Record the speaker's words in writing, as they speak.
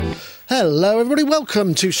Hello, everybody.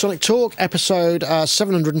 Welcome to Sonic Talk, episode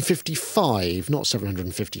 755, not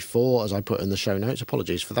 754, as I put in the show notes.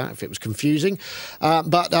 Apologies for that if it was confusing.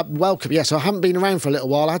 But welcome. Yes, I haven't been around for a little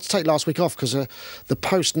while. I had to take last week off because the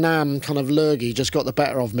post-NAM kind of lurgy just got the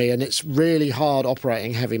better of me, and it's really hard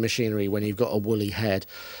operating heavy machinery when you've got a woolly head.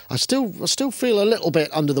 I still feel a little bit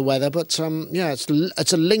under the weather, but it's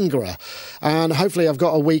a lingerer. And hopefully I've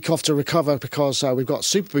got a week off to recover because we've got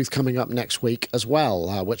Super Booth coming up next week as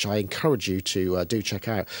well, which I encourage you to do check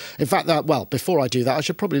out. In fact, before I do that, I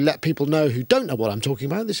should probably let people know who don't know what I'm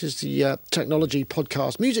talking about. This is the technology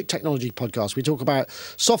podcast, music technology podcast. We talk about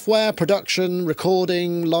software, production,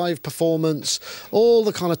 recording, live performance, all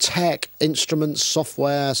the kind of tech, instruments,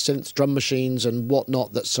 software, synths, drum machines, and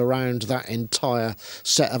whatnot that surround that entire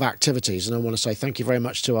set of activities. And I want to say thank you very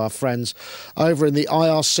much to our friends over in the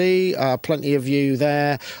IRC. Plenty of you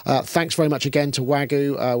there. Thanks very much again to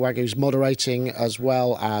Wagyu. Wagyu's moderating as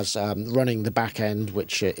well as running the back end,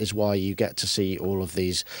 which is why you get to see all of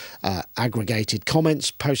these aggregated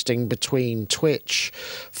comments posting between Twitch,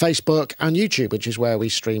 Facebook and YouTube, which is where we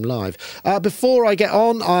stream live. Before I get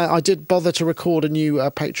on, I did bother to record a new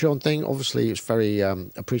Patreon thing. Obviously, it's very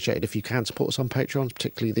appreciated if you can support us on Patreon,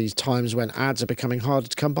 particularly these times when ads are becoming harder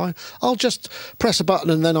to come by. I'll just press a button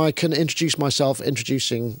and then I can introducing myself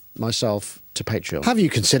to Patreon. Have you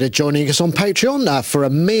considered joining us on Patreon? For a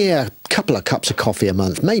mere couple of cups of coffee a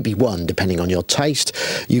month, maybe one, depending on your taste,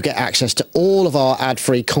 you get access to all of our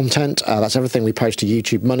ad-free content. That's everything we post to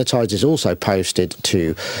YouTube. Monetized is also posted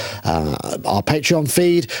to our Patreon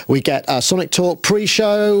feed. We get Sonic Talk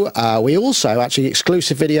pre-show. We also, actually,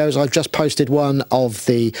 exclusive videos. I've just posted one of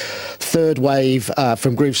the third wave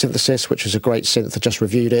from Groove Synthesis, which was a great synth. I just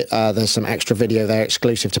reviewed it. There's some extra video there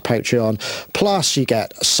exclusive to Patreon. Plus, you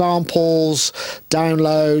get samples,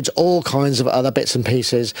 downloads, all kinds of other bits and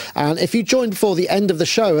pieces. And if you join before the end of the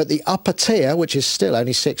show at the upper tier, which is still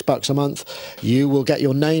only $6 a month, you will get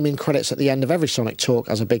your name in credits at the end of every Sonic Talk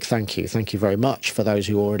as a big thank you. Thank you very much for those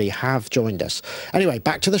who already have joined us. Anyway,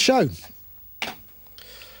 back to the show.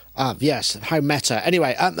 Yes, how meta.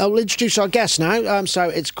 Anyway, I'll introduce our guest now. So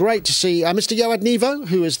it's great to see Mr. Yoad Nevo,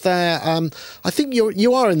 who is there. I think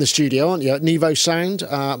you are in the studio, aren't you, at Nevo Sound,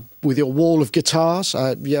 with your wall of guitars.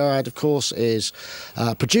 Yoad, of course, is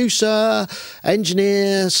producer,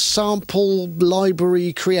 engineer, sample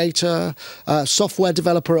library creator, software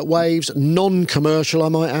developer at Waves, non-commercial, I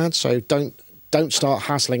might add, so don't start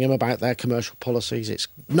hassling him about their commercial policies. It's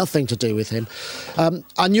nothing to do with him. And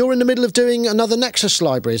you're in the middle of doing another Nexus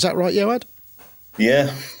library. Is that right, Yoad?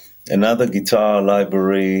 Yeah, another guitar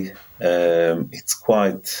library. It's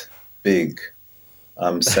quite big.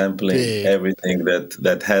 I'm sampling everything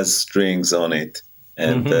that has strings on it.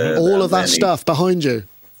 And all of that stuff behind you.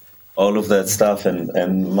 All of that stuff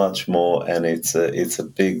and much more. And it's a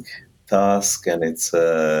big task, and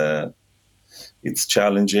it's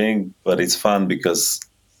challenging, but it's fun because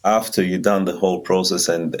after you've done the whole process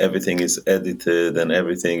and everything is edited and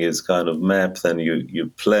everything is kind of mapped and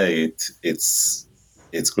you play it, it's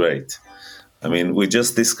great. I mean, we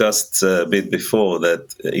just discussed a bit before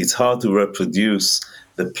that it's hard to reproduce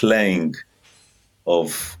the playing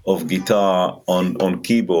of guitar on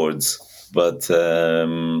keyboards, but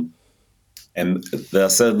and there are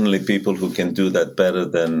certainly people who can do that better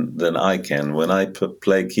than I can. When I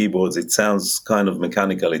play keyboards, it sounds kind of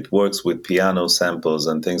mechanical. It works with piano samples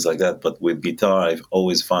and things like that. But with guitar, I've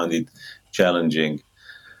always found it challenging.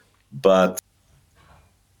 But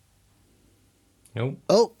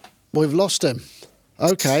oh, we've lost him.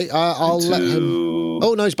 Okay, I'll let him.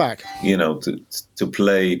 Oh no, he's back. You know, to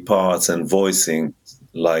play parts and voicing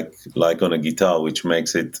like on a guitar, which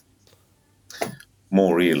makes it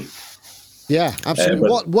more real. Yeah, absolutely.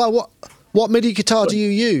 What MIDI guitar do you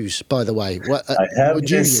use, by the way? I have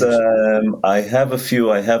this. I have a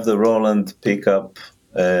few. I have the Roland pickup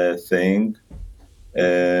thing.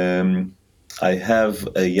 I have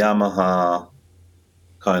a Yamaha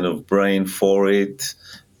kind of brain for it,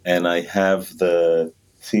 and I have the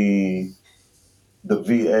V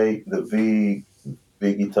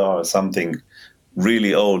guitar, something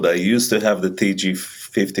really old. I used to have the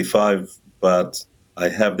TG55, but I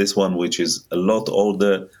have this one, which is a lot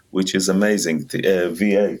older, which is amazing,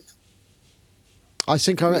 V8. I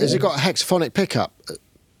think, has it got a hexaphonic pickup?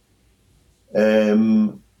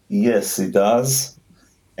 Yes, it does.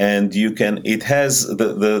 And it has,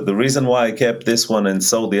 the reason why I kept this one and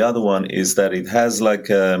sold the other one is that it has like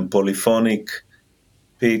a polyphonic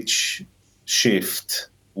pitch shift,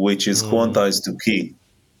 which is quantized to key.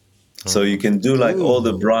 So you can do like all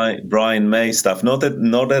the Brian May stuff. Not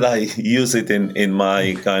that I use it in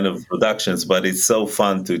my kind of productions, but it's so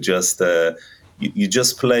fun to just you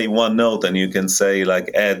just play one note and you can say like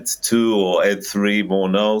add 2 or add 3 more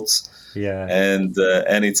notes. Yeah. And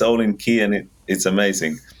it's all in key, and it's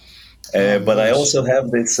amazing. But nice. I also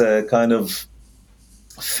have this kind of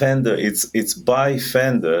Fender. It's by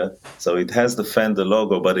Fender, so it has the Fender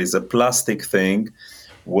logo, but it's a plastic thing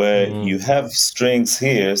where you have strings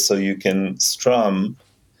here, so you can strum,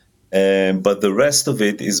 but the rest of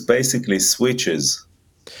it is basically switches.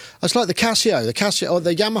 It's like the Casio or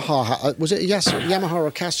the Yamaha. Was it Yamaha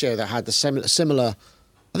or Casio that had the similar?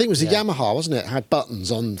 I think it was the Yamaha, wasn't it? It had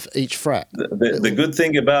buttons on each fret. The good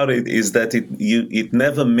thing about it is that it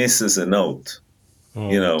never misses a note.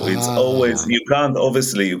 It's always, you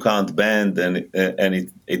can't bend, and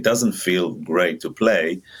it doesn't feel great to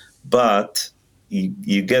play, but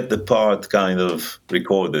you get the part kind of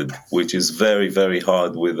recorded, which is very, very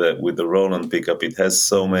hard with the Roland pickup. It has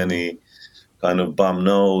so many kind of bum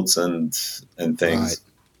notes and things.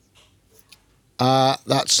 Right.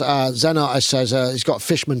 That's Zen Artist says he's got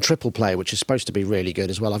Fishman triple play, which is supposed to be really good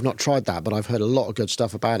as well. I've not tried that, but I've heard a lot of good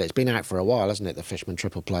stuff about it. It's been out for a while, hasn't it? The Fishman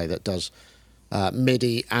triple play that does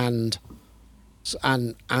MIDI and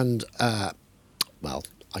well,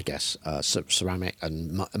 I guess ceramic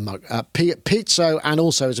and piezo, and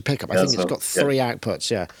also as a pickup. I think it's got 3 outputs.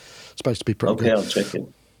 Yeah, it's supposed to be pretty good. Okay, I'll check it.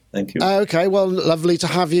 Thank you. Okay, well, lovely to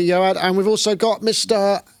have you, Yoad. And we've also got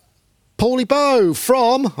Mr. Paulie Bow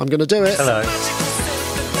from, I'm going to do it. Hello.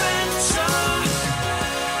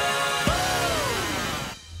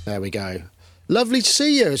 There we go. Lovely to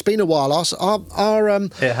see you. It's been a while. It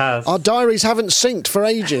has. Our diaries haven't synced for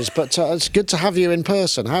ages, but it's good to have you in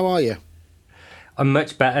person. How are you? I'm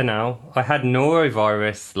much better now. I had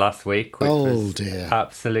norovirus last week, which was dear.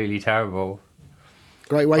 Absolutely terrible.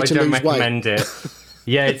 Great way to lose weight. I don't recommend it.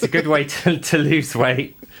 Yeah, it's a good way to lose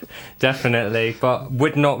weight, definitely. But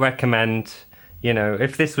would not recommend,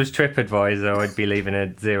 if this was TripAdvisor, I'd be leaving a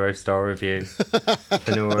 0-star review for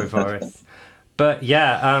norovirus. But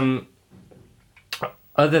yeah,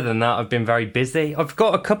 other than that, I've been very busy. I've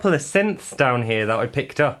got a couple of synths down here that I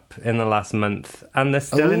picked up in the last month, and they're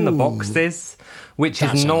still in the boxes, which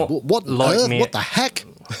is not like me. What the heck?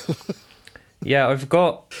 Yeah,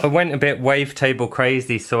 I went a bit wavetable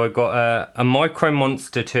crazy, so I got a Micro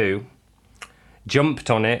Monster 2,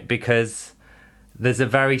 jumped on it because there's a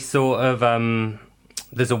very sort of,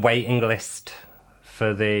 there's a waiting list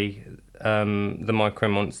for the Micro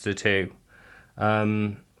Monster 2.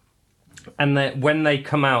 And when they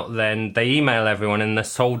come out, then they email everyone and they're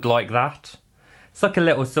sold like that. It's like a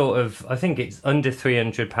little sort of, I think it's under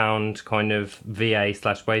 £300 kind of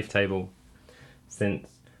VA/wavetable synth.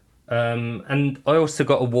 And I also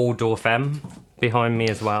got a Waldorf M behind me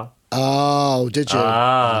as well. Oh, did you?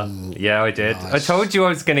 Yeah, I did. Nice. I told you I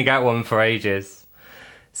was going to get one for ages.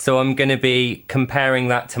 So I'm going to be comparing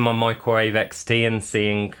that to my Microwave XT and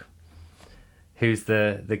seeing who's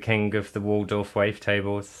the king of the Waldorf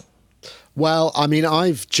wavetables. Well, I mean,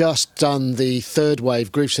 I've just done the third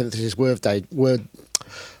wave groove synthesis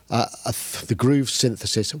the groove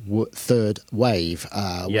synthesis third wave,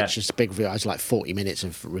 which is a big review. It's like 40 minutes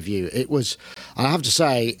of review. It was, I have to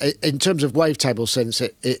say, in terms of wavetable synths,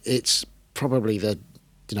 it's probably the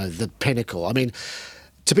pinnacle. I mean,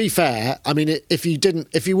 to be fair, I mean, if you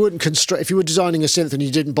were designing a synth and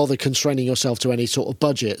you didn't bother constraining yourself to any sort of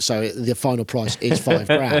budget, so the final price is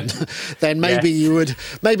 $5,000, then maybe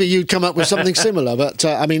you'd come up with something similar. But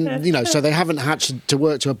I mean, so they haven't had to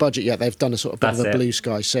work to a budget yet. They've done a sort of bit of a blue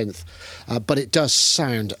sky synth, but it does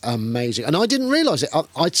sound amazing. And I didn't realise it.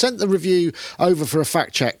 I sent the review over for a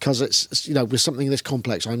fact check because it's with something this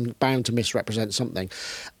complex, I'm bound to misrepresent something,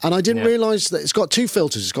 and I didn't realise that it's got 2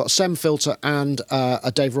 filters. It's got a SEM filter and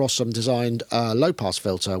a Dave Rossum designed low-pass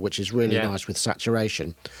filter, which is really nice with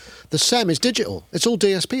saturation. The SEM is digital. It's all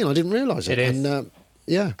DSP, and I didn't realise it. It is. And,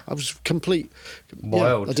 I was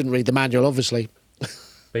wild. I didn't read the manual, obviously.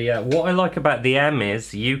 But yeah, what I like about the M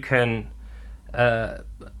is you can,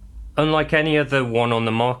 unlike any other one on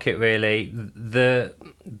the market, really, the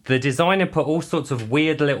designer put all sorts of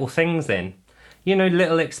weird little things in,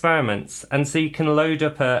 little experiments. And so you can load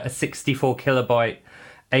up a 64 kilobyte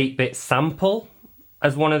 8-bit sample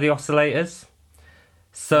as one of the oscillators.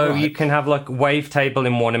 So you can have like wavetable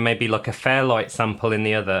in one and maybe like a Fairlight sample in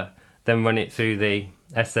the other, then run it through the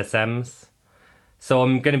SSMs. So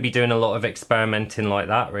I'm going to be doing a lot of experimenting like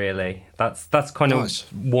that, really. That's kind of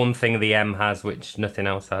one thing the M has, which nothing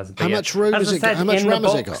else has. But how much RAM has it got? How much RAM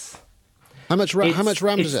has it got? How much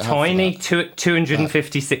RAM does it have? It's tiny,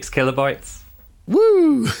 256 kilobytes.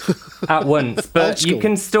 Woo! At once, but you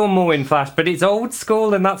can store more in Flash. But it's old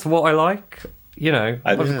school, and that's what I like.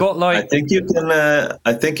 I've got like. I think you can.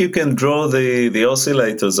 I think you can draw the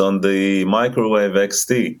oscillators on the microwave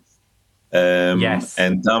XT, Yes.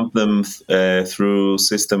 and dump them through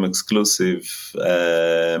system exclusive,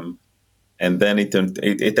 and then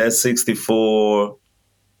it has 64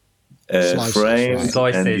 Slices, frames,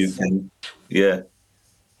 right? and you Slices. can, yeah,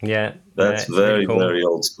 Yeah, that's it's really very cool. very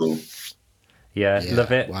old school. Yeah,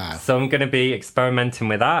 love Yeah, it. wow. So I'm going to be experimenting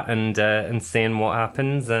with that and seeing what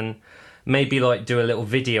happens, and maybe like do a little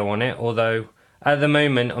video on it. Although at the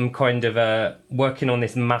moment I'm kind of working on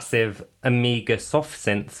this massive Amiga soft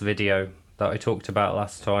synths video that I talked about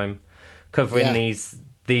last time, covering Yeah.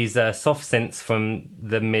 these soft synths from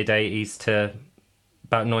the mid '80s to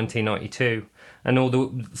about 1992,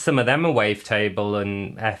 and some of them are wavetable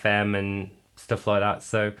and FM and stuff like that.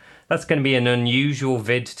 So that's going to be an unusual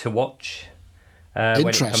vid to watch when it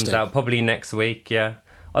comes Interesting. out, probably next week. Yeah,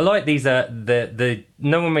 I like these. The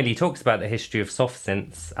no one really talks about the history of soft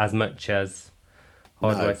synths as much as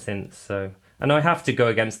hardware synths. So, and I have to go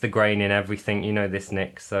against the grain in everything. You know this,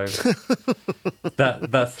 Nick. So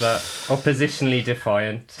that's that. Oppositionally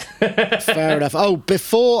defiant. Fair enough. Oh,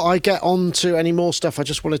 before I get on to any more stuff, I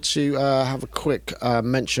just wanted to have a quick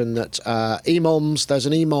mention that EMOMs, there's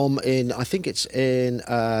an EMOM in, I think it's in,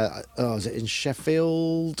 is it in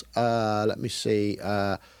Sheffield? Let me see.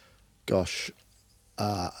 I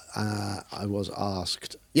was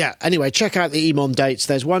asked. Yeah. Anyway, check out the EMOM dates.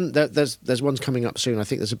 There's one. There's ones coming up soon. I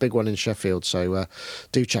think there's a big one in Sheffield. So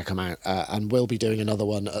do check them out. And we'll be doing another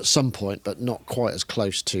one at some point, but not quite as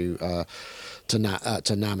close to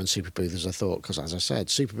NAMM and Super Booth as I thought. Because as I said,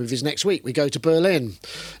 Super Booth is next week. We go to Berlin.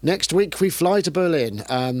 Next week we fly to Berlin.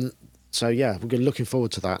 So yeah, we're looking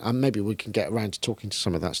forward to that, and maybe we can get around to talking to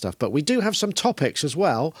some of that stuff. But we do have some topics as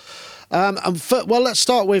well. Well, let's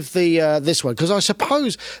start with the this one, because I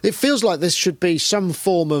suppose it feels like this should be some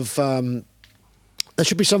form of there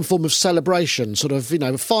should be some form of celebration, sort of,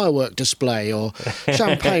 a firework display or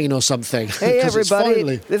champagne or something. Hey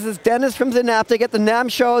everybody, this is Dennis from Synaptic at the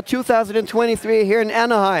NAMM Show 2023 here in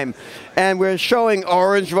Anaheim, and we're showing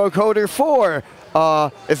Orange Vocoder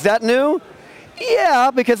 4. Is that new? Yeah,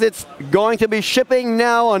 because it's going to be shipping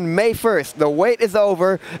now on May 1st. The wait is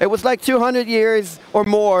over. It was like 200 years or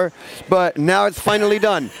more, but now it's finally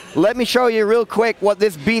done. Let me show you real quick what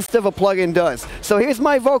this beast of a plugin does. So here's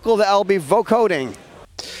my vocal that I'll be vocoding.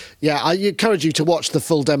 Yeah, I encourage you to watch the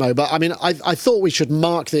full demo, but I mean, I thought we should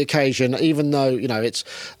mark the occasion, even though, it's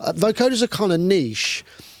vocoders are kind of niche.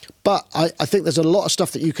 But I think there's a lot of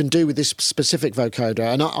stuff that you can do with this specific vocoder.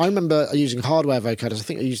 And I remember using hardware vocoders. I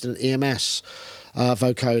think I used an EMS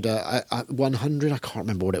vocoder at 100. I can't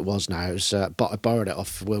remember what it was now. It was, but I borrowed it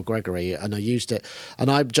off Will Gregory and I used it.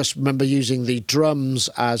 And I just remember using the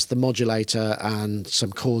drums as the modulator and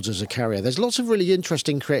some chords as a carrier. There's lots of really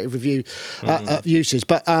interesting creative uses.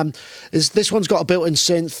 But this one's got a built-in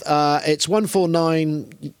synth. It's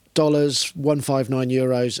 $149. 159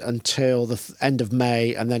 euros until the end of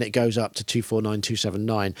May, and then it goes up to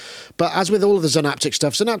 249,279. But as with all of the Synaptic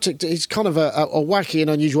stuff, Synaptic is kind of a wacky and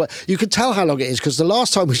unusual. You can tell how long it is because the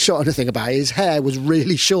last time we shot anything about it, his hair was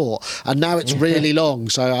really short, and now it's really long.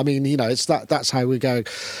 So I mean, it's that's how we go.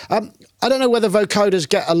 I don't know whether vocoders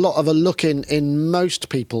get a lot of a look in most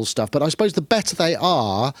people's stuff, but I suppose the better they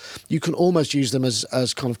are, you can almost use them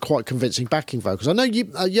as kind of quite convincing backing vocals. I know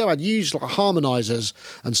I'd use like harmonizers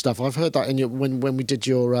and stuff. I've heard that when we did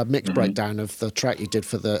your mix breakdown of the track you did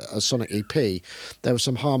for the Sonic EP, there were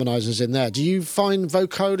some harmonizers in there. Do you find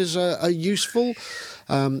vocoders are useful?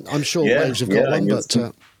 I'm sure Waves have got one, but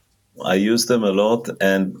I use them a lot.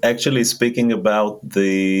 And actually, speaking about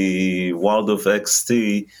the Waldorf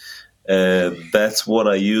XT. That's what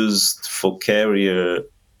I used for carrier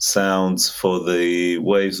sounds for the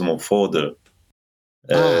Waves Morphoder,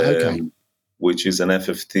 which is an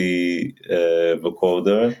FFT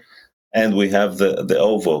vocoder. And we have the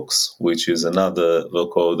Ovox, which is another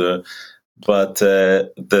vocoder. But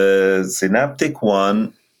the Synaptic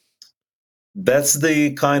one, that's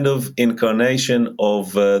the kind of incarnation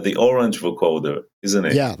of the Orange vocoder, isn't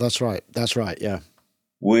it? Yeah, that's right. That's right, yeah.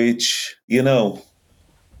 Which,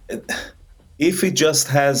 if it just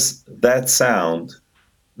has that sound,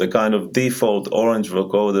 the kind of default Orange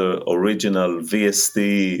vocoder original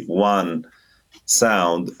VST1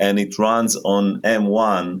 sound, and it runs on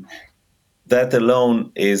M1, that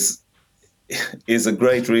alone is a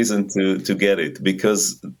great reason to get it,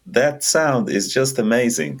 because that sound is just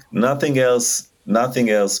amazing. Nothing else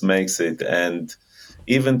makes it, and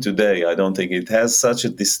even today, I don't think it has such a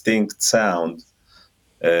distinct sound.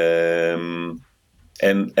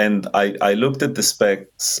 And I looked at the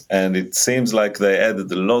specs, and it seems like they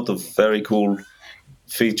added a lot of very cool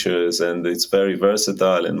features, and it's very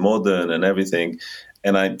versatile and modern and everything.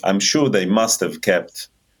 And I'm sure they must have kept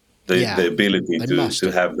the ability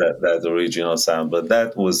to have that original sound. But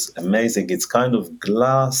that was amazing. It's kind of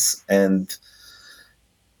glass and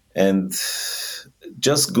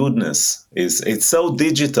just goodness. It's so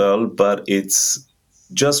digital, but it's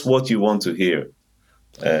just what you want to hear.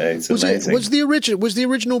 It's amazing. Was the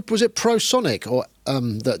original was it Prosonic or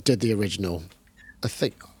that did the original? I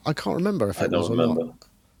think I can't remember if it was or not.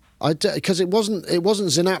 Because it wasn't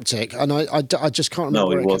Synaptic, and I just can't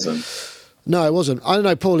remember. No, it wasn't. No, it wasn't. I don't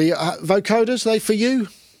know, Paulie. Vocoders, they for you?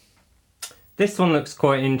 This one looks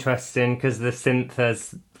quite interesting because the synth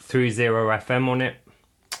has 30 FM on it,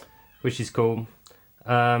 which is cool,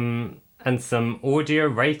 and some audio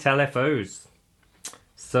rate LFOs.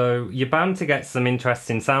 So you're bound to get some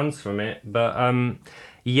interesting sounds from it. But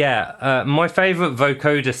my favourite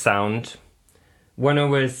vocoder sound when I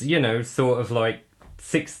was, sort of like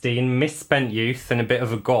 16, misspent youth and a bit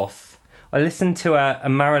of a goth, I listened to a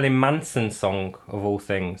Marilyn Manson song, of all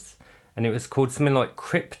things, and it was called something like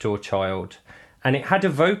Crypto Child, and it had a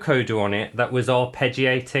vocoder on it that was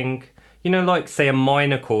arpeggiating, like, say, a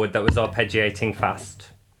minor chord that was arpeggiating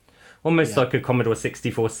fast. Almost like a Commodore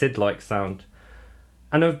 64 SID-like sound.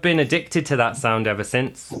 And I've been addicted to that sound ever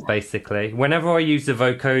since, basically. Whenever I use a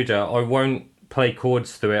vocoder, I won't play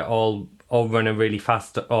chords through it. I'll run a really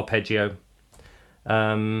fast arpeggio.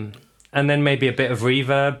 And then maybe a bit of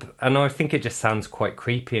reverb. And I think it just sounds quite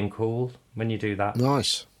creepy and cool when you do that.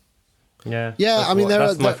 Nice. Yeah. Yeah,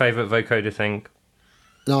 that's my favourite vocoder thing.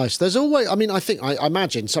 Nice. There's always, I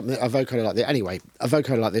imagine something, a vocoder like this, anyway, a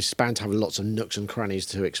vocoder like this is bound to have lots of nooks and crannies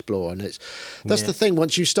to explore. And that's the thing,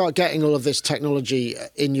 once you start getting all of this technology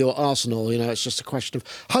in your arsenal, it's just a question of,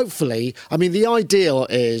 hopefully, the ideal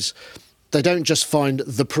is they don't just find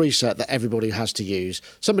the preset that everybody has to use.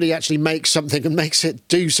 Somebody actually makes something and makes it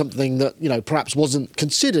do something that, perhaps wasn't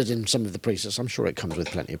considered in some of the presets. I'm sure it comes with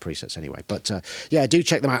plenty of presets anyway. But, do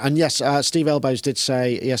check them out. And yes, Steve Elbows did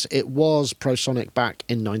say, yes, it was Prosonic back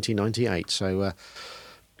in 1998. So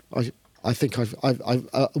I think I've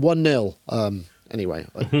 1-0. Anyway,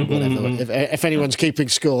 whatever. If anyone's keeping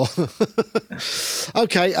score.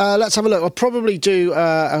 Okay, let's have a look. I'll probably do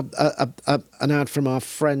an ad from our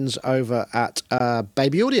friends over at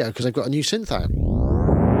Baby Audio because they've got a new synth out.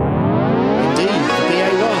 Indeed, the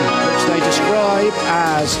BA1, which they describe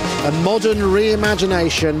as a modern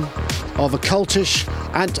reimagination of a cultish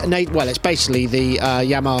and well, it's basically the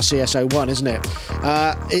Yamaha CSO1, isn't it?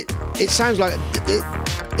 It sounds like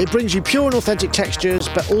it brings you pure and authentic textures,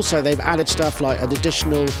 but also they've added stuff like an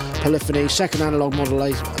additional polyphony, second analog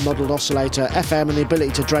modelled oscillator, FM, and the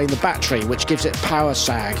ability to drain the battery, which gives it power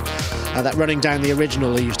sag. That running down the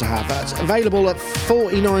original they used to have. That's available at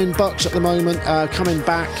 $49 at the moment, coming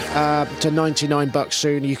back to $99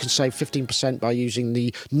 soon. You can save 15% by using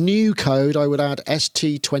the new code, I would add,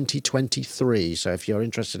 ST2023. So if you're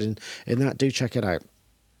interested in that, do check it out.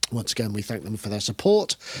 Once again, we thank them for their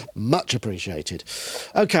support. Much appreciated.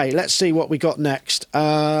 Okay, let's see what we got next.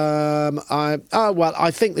 I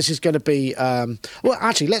think this is going to be...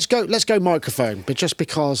 actually, let's go microphone, but just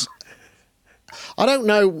because... I don't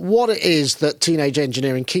know what it is that Teenage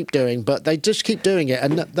Engineering keep doing, but they just keep doing it,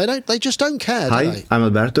 and they just don't care, do they? Hi, I'm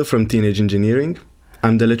Alberto from Teenage Engineering.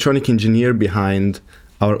 I'm the electronic engineer behind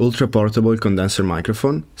our ultra-portable condenser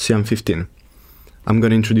microphone, CM-15. I'm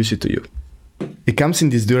going to introduce it to you. It comes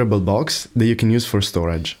in this durable box that you can use for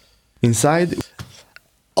storage. Inside...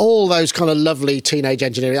 all those kind of lovely Teenage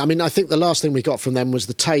Engineering. I think the last thing we got from them was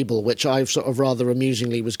the table, which I sort of rather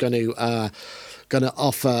amusingly was going to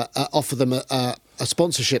offer them a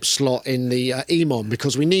sponsorship slot in the EMON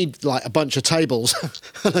because we need like a bunch of tables.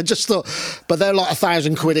 And I just thought, but they're like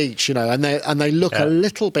 £1,000 each, and they look a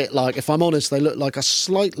little bit like, if I'm honest, they look like a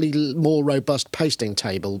slightly more robust pasting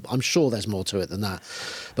table. I'm sure there's more to it than that,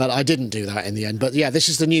 but I didn't do that in the end. But yeah, this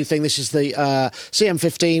is the new thing. This is the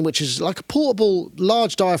CM-15, which is like a portable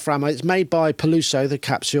large diaphragm. It's made by Peluso, the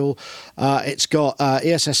capsule. It's got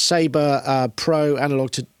ESS Sabre Pro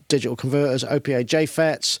analog to digital converters, OPA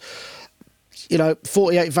JFETs,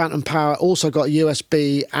 48 phantom power, also got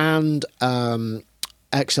USB and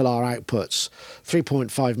XLR outputs,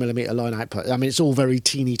 3.5 millimeter line output. It's all very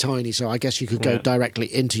teeny tiny, so I guess you could go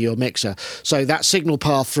directly into your mixer. So that signal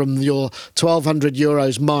path from your 1,200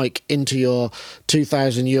 euros mic into your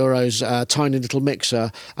 2,000 euros tiny little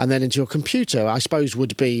mixer and then into your computer, I suppose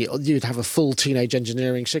would be, you'd have a full Teenage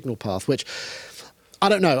Engineering signal path, which, I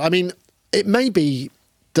don't know, it may be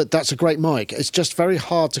that's a great mic. It's just very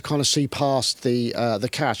hard to kind of see past the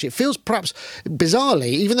cache. It feels perhaps bizarrely,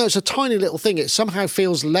 even though it's a tiny little thing, it somehow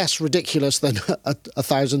feels less ridiculous than a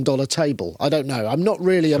 $1,000 table. I don't know. I'm not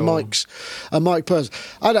really a mic person.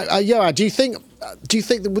 I don't. Yeah. Do you think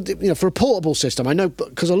that, for a portable system? I know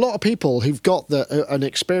because a lot of people who've got and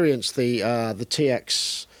experienced the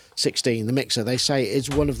TX-16, the mixer, they say it's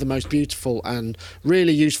one of the most beautiful and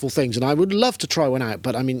really useful things, and I would love to try one out,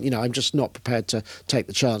 but I mean, I'm just not prepared to take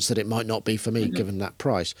the chance that it might not be for me given that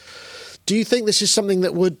price. Do you think this is something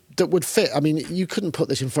that would fit? I mean, you couldn't put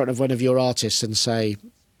this in front of one of your artists and say,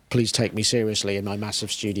 please take me seriously in my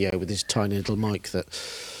massive studio with this tiny little mic that...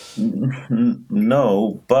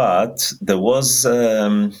 No, but there was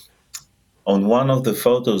on one of the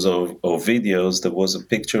photos or videos, there was a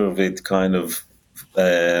picture of it kind of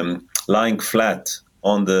lying flat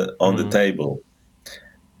on the table,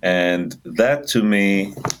 and that to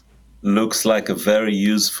me looks like a very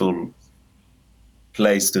useful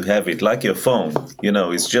place to have it, like your phone.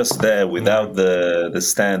 It's just there without the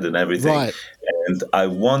stand and everything. Right. And I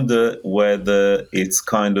wonder whether it's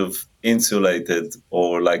kind of insulated,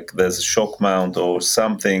 or like there's a shock mount or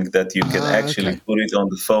something that you can actually put it on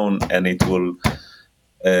the phone and it will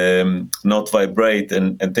not vibrate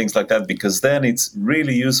and things like that, because then it's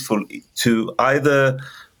really useful to either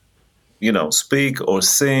speak or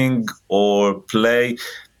sing or play.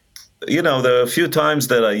 There are a few times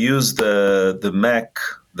that I used the Mac,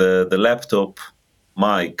 the laptop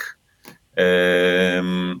mic,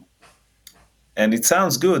 and it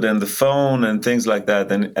sounds good, and the phone and things like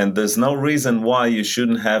that, and there's no reason why you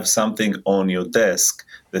shouldn't have something on your desk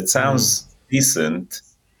that sounds decent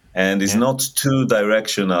and is not too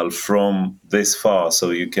directional from this far, so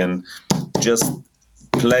you can just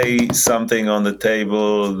play something on the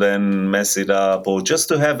table, then mess it up, or just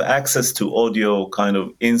to have access to audio kind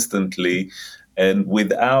of instantly and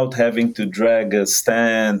without having to drag a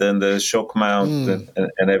stand and the shock mount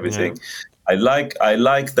and everything. Yeah. I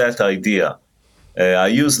like that idea. I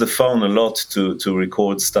use the phone a lot to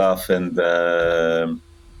record stuff, and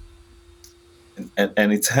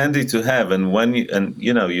it's handy to have. And when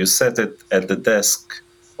you set it at the desk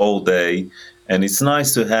all day, and it's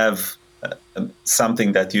nice to have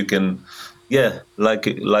something that you can, like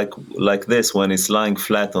this when it's lying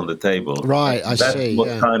flat on the table. Right, I see. That's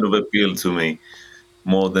what kind of appealed to me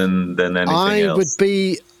more than anything else.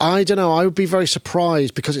 I don't know, I would be very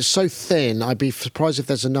surprised because it's so thin. I'd be surprised if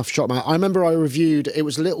there's enough shock mount. I remember I reviewed, it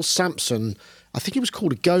was a little Samson, I think it was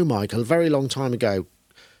called a Go mic a very long time ago.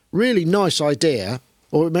 Really nice idea.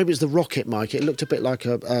 Or maybe it's the Rocket mic. It looked a bit like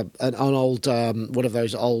an old, one of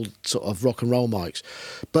those old sort of rock and roll mics.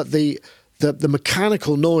 But the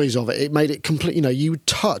mechanical noise of it made it complete, you would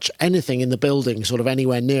touch anything in the building sort of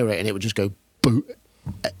anywhere near it and it would just go boom.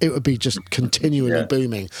 It would be just continually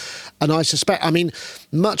booming. And I suspect,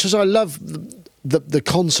 much as I love the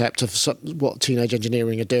concept of what Teenage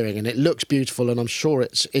Engineering are doing, and it looks beautiful, and I'm sure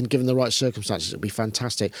it's, given the right circumstances, it'll be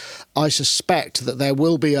fantastic. I suspect that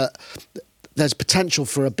there's potential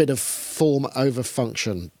for a bit of form over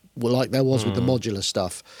function, like there was with the modular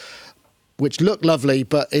stuff, which looked lovely,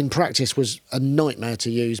 but in practice was a nightmare to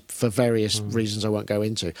use for various reasons I won't go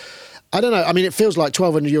into. I don't know. it feels like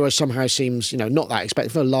 €1,200 somehow seems, not that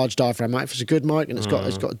expensive for a large diaphragm mic. If it's a good mic and it's got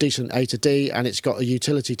a decent A to D and it's got a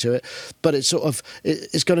utility to it, but it's sort of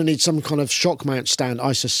it's going to need some kind of shock mount stand,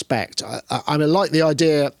 I suspect. I like the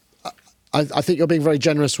idea. I think you're being very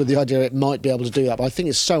generous with the idea it might be able to do that, but I think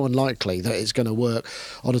it's so unlikely that it's going to work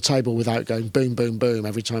on a table without going boom, boom, boom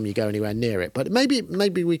every time you go anywhere near it. But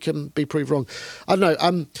maybe we can be proved wrong. I don't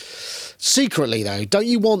know. Secretly, though, don't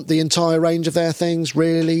you want the entire range of their things,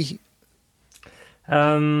 really?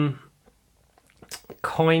 Kind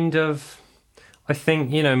of. I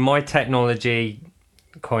think, my technology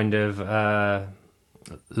kind of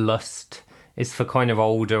lust is for kind of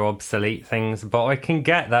older, obsolete things, but I can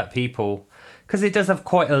get that people, because it does have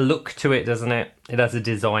quite a look to it, doesn't it? It has a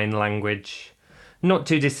design language, not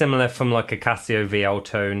too dissimilar from like a Casio VL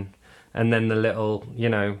tone, and then the little,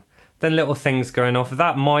 little things going off.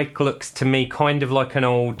 That mic looks to me kind of like an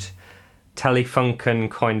old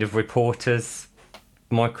Telefunken kind of reporter's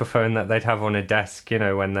microphone that they'd have on a desk,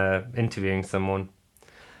 when they're interviewing someone.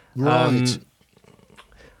 Right.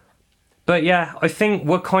 But yeah, I think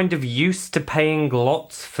we're kind of used to paying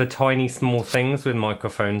lots for tiny small things with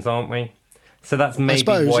microphones, aren't we? So that's maybe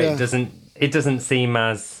why it doesn't seem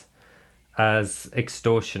as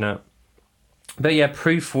extortionate. But yeah,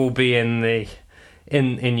 proof will be in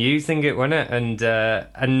using it, won't it?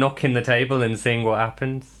 And knocking the table and seeing what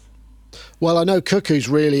happens. Well, I know Cuckoo's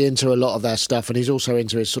really into a lot of their stuff, and he's also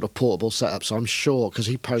into his sort of portable setup, so I'm sure, because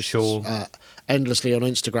he posts endlessly on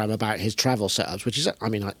Instagram about his travel setups, which is, I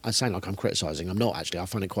mean, I sound like I'm criticising. I'm not actually. I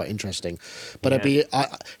find it quite interesting. But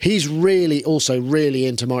he's also really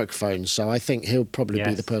into microphones, so I think he'll probably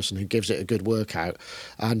be the person who gives it a good workout.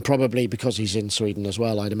 And probably because he's in Sweden as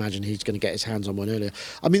well, I'd imagine he's going to get his hands on one earlier.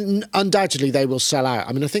 I mean, undoubtedly they will sell out.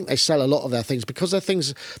 I mean, I think they sell a lot of their things because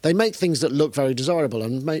they make things that look very desirable,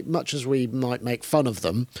 and much as we might make fun of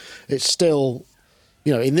them, it's still,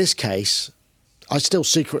 in this case, I still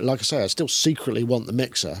secretly want the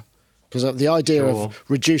mixer, because the idea of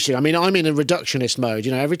reducing, I mean, I'm in a reductionist mode.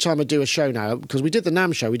 Every time I do a show now, because we did the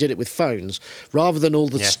NAMM show, we did it with phones rather than all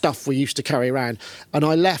the stuff we used to carry around. And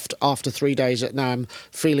I left after 3 days at NAMM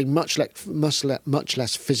feeling much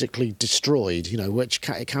less physically destroyed, which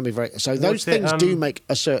it can be very... So those things do make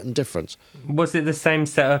a certain difference. Was it the same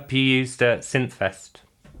setup you used at Synthfest?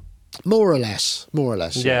 More or less.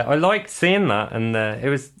 Yeah, I liked seeing that, and it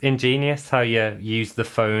was ingenious how you use the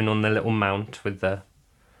phone on the little mount with the...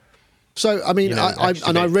 So I mean, I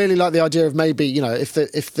really like the idea of maybe if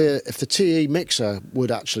the TE mixer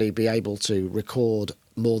would actually be able to record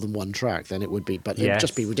more than one track, then it would be. But it would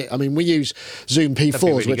just be ridiculous. I mean, we use Zoom P4s,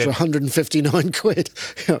 really which are 159 quid,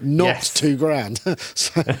 not £2,000.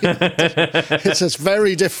 So it's just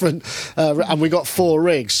very different. And we got 4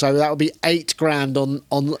 rigs, so that would be £8,000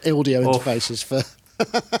 on audio interfaces for.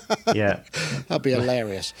 Yeah, that'd be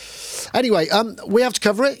hilarious. Anyway, we have to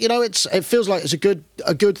cover it. It feels like it's a good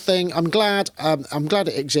thing. I'm glad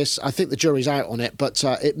it exists. I think the jury's out on it, but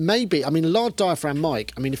it may be. I mean, a large diaphragm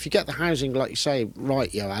mic. I mean, if you get the housing, like you say,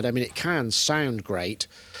 right, Yoad, I mean, it can sound great.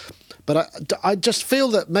 But I just feel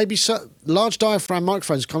that maybe large diaphragm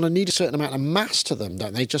microphones kind of need a certain amount of mass to them,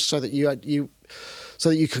 don't they? Just so that you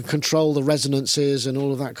can control the resonances and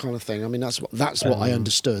all of that kind of thing. I mean, that's what I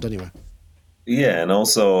understood anyway. Yeah, and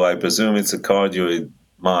also I presume it's a cardioid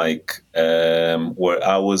mic, where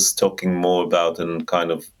I was talking more about a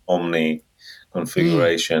kind of omni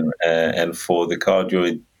configuration, and for the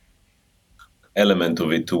cardioid element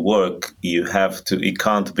of it to work, it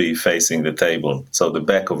can't be facing the table, so the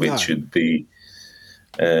back of it should be,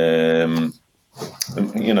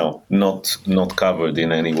 not covered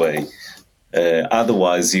in any way.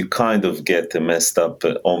 Otherwise, you kind of get a messed up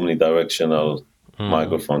omnidirectional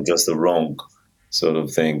microphone, just the wrong sort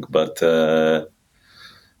of thing. But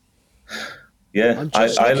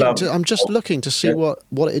I'm just looking to see what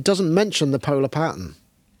it doesn't mention the polar pattern,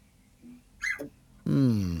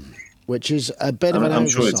 which is a bit of an oversight. I'm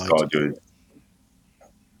sure it's cardioid.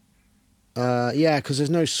 Yeah, because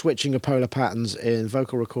there's no switching of polar patterns in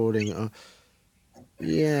vocal recording.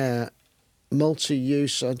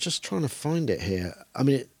 Multi-use. I'm just trying to find it here. I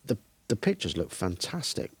mean, the pictures look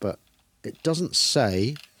fantastic, but it doesn't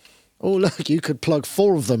say. Oh, look, you could plug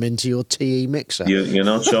 4 of them into your TE mixer. You're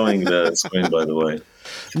not showing the screen, by the way.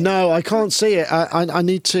 No, I can't see it. I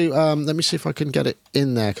need to... let me see if I can get it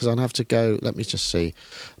in there, because I'll have to go... Let me just see.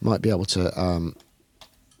 Might be able to...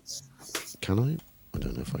 can I? I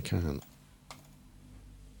don't know if I can.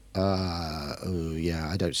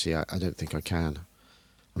 I don't see... I don't think I can.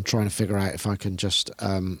 I'm trying to figure out if I can just...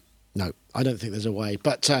 no, I don't think there's a way.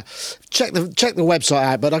 But check the website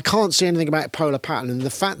out. But I can't see anything about polar pattern, and the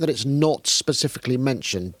fact that it's not specifically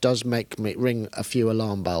mentioned does make me ring a few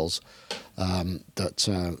alarm bells.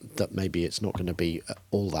 That maybe it's not going to be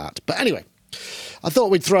all that. But anyway, I thought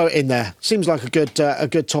we'd throw it in there. Seems like a good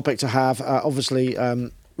topic to have. Obviously,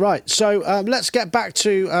 right. So let's get back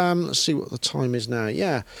to let's see what the time is now.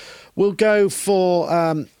 Yeah, we'll go for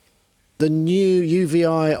the new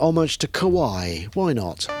UVI homage to Kawai. Why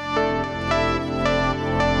not?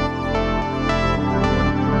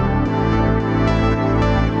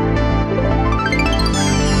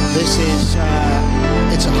 This is,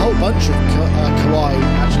 it's a whole bunch of Kawai,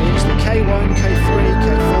 actually. It's the K1, K3,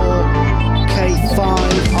 K4, K5,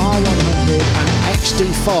 R100 and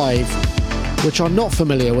XD5, which I'm not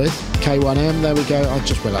familiar with. K1M, there we go. I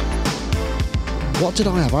just will up. What did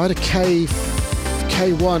I have? I had a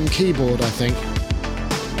K1 keyboard, I think.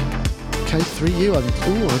 K3U, I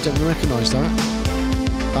didn't recognise that.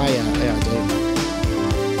 Yeah, I do.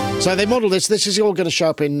 So they model this. This is all going to show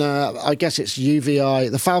up in, I guess it's UVI,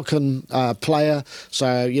 the Falcon player.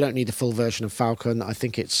 So you don't need the full version of Falcon. I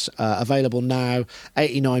think it's available now,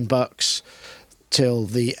 $89 till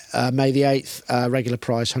the May the 8th, regular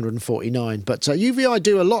price $149. But UVI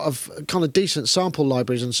do a lot of kind of decent sample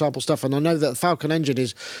libraries and sample stuff. And I know that the Falcon engine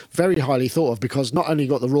is very highly thought of, because not only you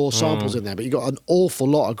got the raw samples in there, but you got an awful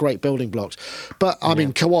lot of great building blocks. But I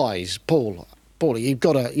mean, Kawai's, Paulie, you've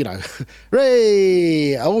got a,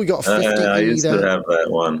 Ray! Oh, we got a 50 I used to have that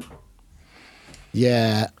one.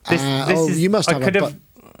 Yeah. You must have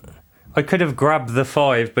I could have grabbed the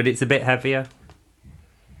 5, but it's a bit heavier.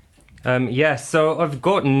 So I've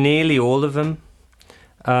got nearly all of them.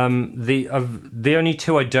 The only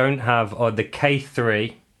 2 I don't have are the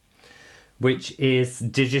K3, which is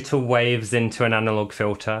digital waves into an analog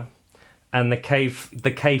filter, and the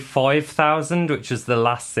K5000, which was the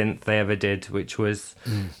last synth they ever did, which was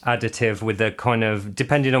additive with a kind of,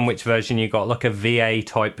 depending on which version you got, like a VA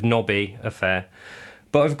type knobby affair.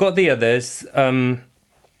 But I've got the others, and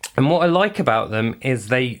what I like about them is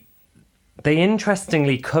they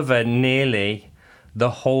interestingly cover nearly the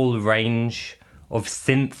whole range of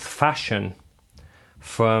synth fashion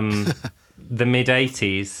from the mid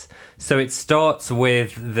 80s. So it starts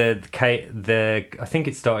with I think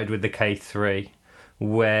it started with the K3,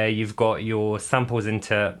 where you've got your samples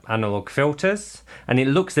into analog filters, and it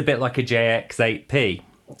looks a bit like a JX8P.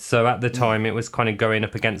 So at the time, it was kind of going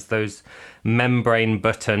up against those membrane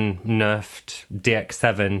button nerfed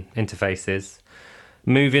DX7 interfaces.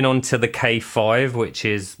 Moving on to the K5, which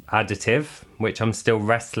is additive, which I'm still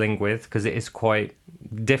wrestling with because it is quite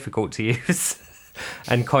difficult to use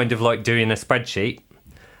and kind of like doing a spreadsheet.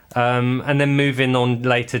 And then moving on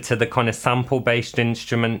later to the kind of sample-based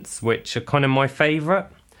instruments, which are kind of my favourite.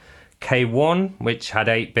 K1, which had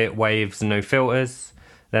 8-bit waves and no filters.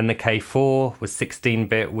 Then the K4 was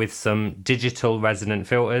 16-bit with some digital resonant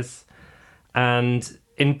filters. And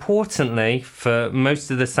importantly, for most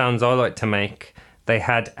of the sounds I like to make, they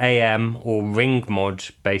had AM or ring mod,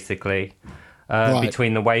 basically,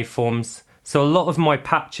 between the waveforms. So a lot of my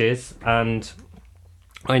patches, and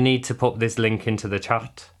I need to put this link into the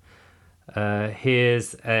chat.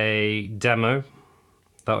 Here's a demo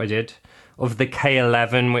that I did of the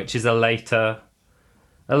K11, which is a later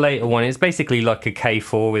one. It's basically like a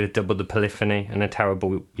K4 with double the polyphony and a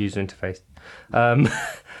terrible user interface.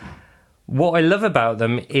 What I love about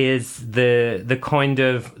them is the kind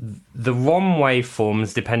of the ROM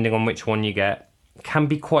waveforms, depending on which one you get, can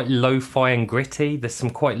be quite lo-fi and gritty. There's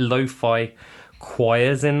some quite lo-fi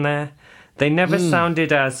choirs in there. They never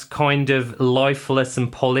sounded as kind of lifeless and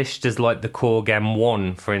polished as like the Korg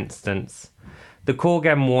M1, for instance. The Korg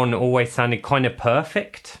M1 always sounded kind of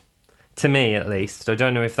perfect, to me at least. I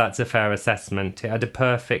don't know if that's a fair assessment. It had a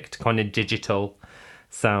perfect kind of digital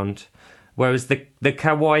sound. Whereas the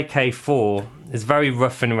Kawai K4 is very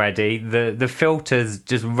rough and ready. The filters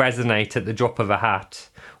just resonate at the drop of a hat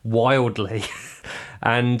wildly.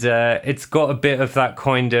 And it's got a bit of that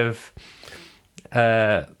kind of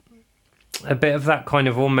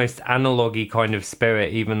almost analogy kind of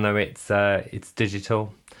spirit, even though it's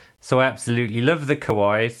digital. So I absolutely love the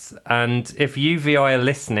Kawais. And if UVI are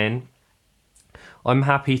listening, I'm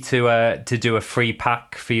happy to do a free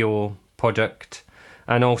pack for your product.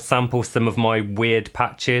 And I'll sample some of my weird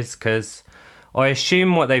patches, because I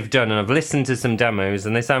assume what they've done, and I've listened to some demos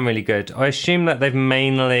and they sound really good, I assume that they've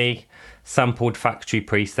mainly sampled factory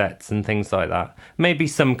presets and things like that. Maybe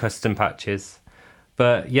some custom patches.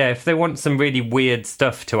 But yeah, if they want some really weird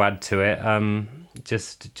stuff to add to it,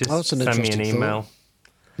 just send me an email.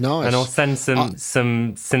 Nice. And I'll send some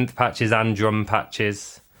synth patches and drum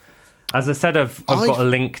patches. As I said, I've got a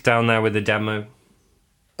link down there with a demo.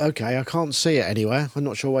 Okay, I can't see it anywhere. I'm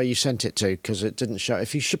not sure where you sent it to, because it didn't show.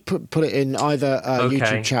 If you should put it in either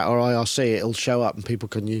YouTube chat or IRC, it'll show up and people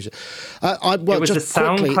can use it. It was a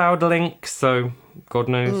SoundCloud link, so God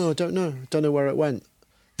knows. Oh, I don't know. Don't know where it went.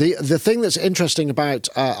 The thing that's interesting about,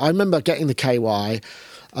 I remember getting the KY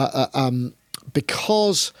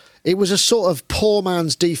because it was a sort of poor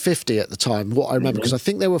man's D50 at the time. What I remember, because I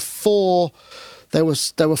think there were four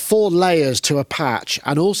layers to a patch,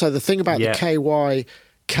 and also the thing about the Kawai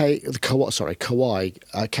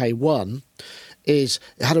K1 is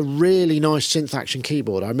it had a really nice synth action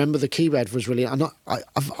keyboard. I remember the keyboard was really, and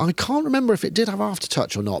I can't remember if it did have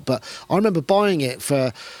aftertouch or not, but I remember buying it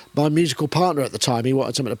for my musical partner at the time. He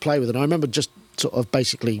wanted something to play with, and I remember just sort of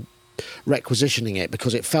basically requisitioning it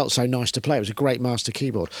because it felt so nice to play. It was a great master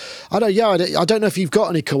keyboard. I don't know if you've got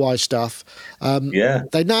any Kawai stuff.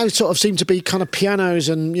 They now sort of seem to be kind of pianos,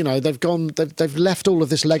 and they've left all of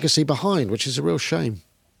this legacy behind, which is a real shame.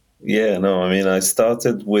 Yeah, no, I mean, I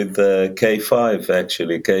started with K5,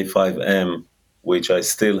 actually, K5M, which I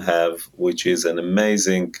still have, which is an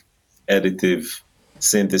amazing additive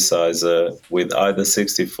synthesizer with either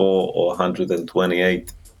 64 or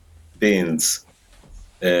 128 pins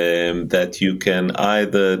that you can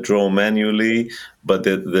either draw manually, but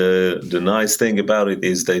the nice thing about it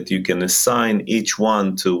is that you can assign each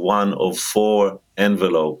one to one of 4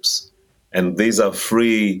 envelopes. And these are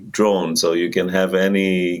free drawn, so you can have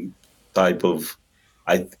any type of,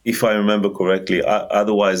 if I remember correctly,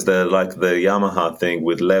 otherwise they're like the Yamaha thing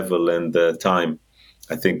with level and time.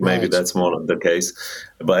 I think maybe Right. that's more the case.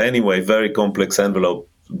 But anyway, very complex envelope.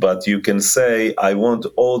 But you can say, I want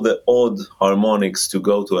all the odd harmonics to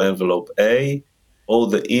go to envelope A, all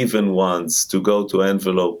the even ones to go to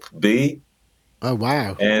envelope B, Oh,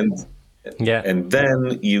 wow. and Yeah.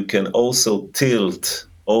 then you can also tilt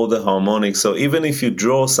all the harmonics. So even if you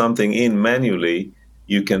draw something in manually,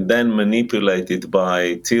 you can then manipulate it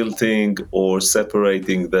by tilting or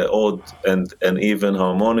separating the odd and even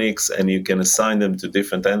harmonics, and you can assign them to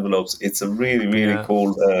different envelopes. It's a really, really Yeah.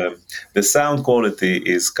 cool. The sound quality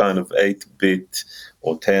is kind of 8-bit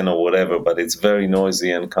or 10 or whatever, but it's very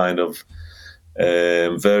noisy and kind of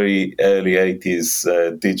very early 80s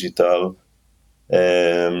digital.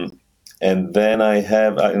 And then I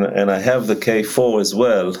have the K4 as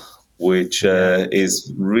well, which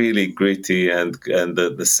is really gritty, and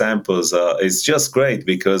the samples it's just great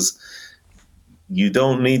because you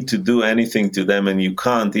don't need to do anything to them, and you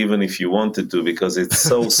can't even if you wanted to, because it's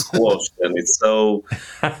so squashed and it's so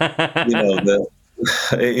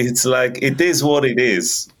it's like, it is what it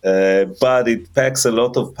is, but it packs a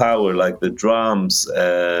lot of power. Like the drums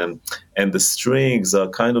and the strings are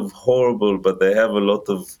kind of horrible, but they have a lot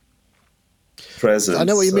of presence. I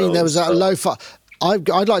know what you mean. There was that so- lo-fi.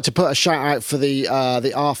 I'd like to put a shout out for the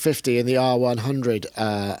R50 and the R100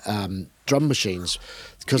 drum machines,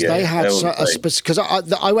 because they had because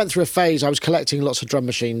I went through a phase. I was collecting lots of drum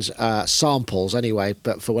machines samples anyway,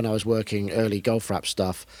 but for when I was working early golf rap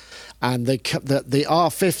stuff, and the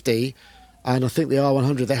R50 and I think the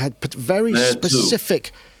R100, they had very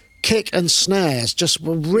specific kick and snares. Just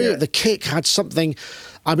real. The kick had something.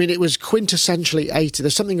 I mean, it was quintessentially 80.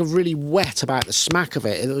 There's something really wet about the smack of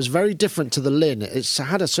it. It was very different to the Lin. It's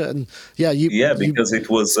had a certain because it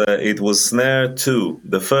was snare 2.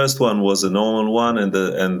 The first one was a normal one, and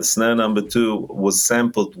the snare number 2 was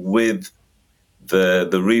sampled with the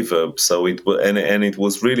reverb. So it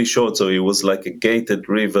was really short. So it was like a gated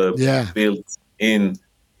reverb built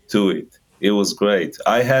into it. It was great.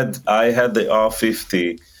 I had the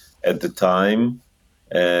R50 at the time.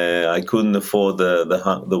 I couldn't afford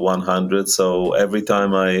the 100, so every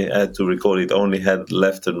time I had to record it, only had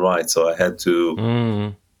left and right, so I had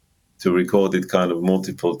to record it kind of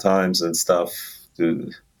multiple times and stuff.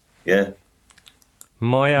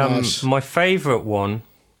 My favorite one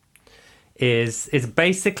is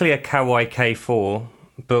basically a Kawai K4,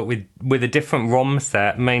 but with a different ROM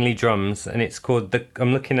set, mainly drums, and it's called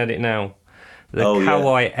I'm looking at it now, the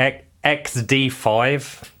Kawai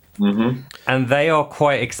XD5. Mm-hmm. And they are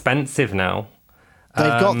quite expensive now.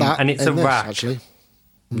 They've got that, and it's a rack. Actually.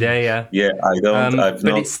 Yeah. I don't.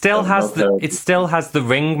 But it still has the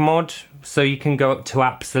ring mod, so you can go up to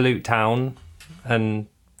Absolute Town and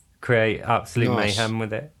create absolute mayhem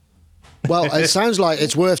with it. Well, it sounds like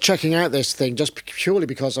it's worth checking out this thing just purely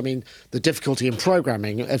because, I mean, the difficulty in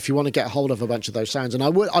programming, if you want to get hold of a bunch of those sounds. And I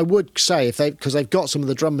would say, because they've got some of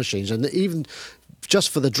the drum machines, and even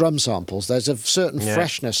just for the drum samples, there's a certain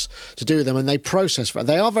freshness to do them, and they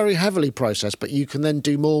are very heavily processed, but you can then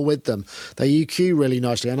do more with them. They EQ really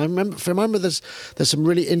nicely. And I remember there's some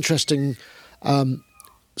really interesting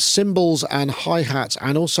cymbals and hi-hats,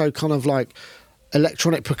 and also kind of like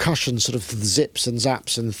electronic percussion, sort of zips and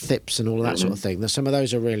zaps and thips and all of that sort of thing. Some of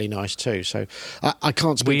those are really nice too. So I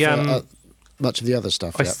can't speak for much of the other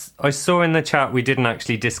stuff. I saw in the chat we didn't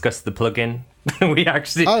actually discuss the plugin. we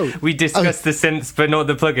discussed the synths, but not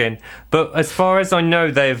the plugin. But as far as I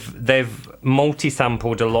know, they've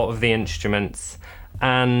multi-sampled a lot of the instruments,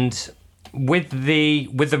 and with the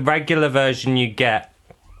regular version you get,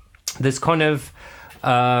 there's kind of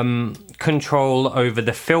control over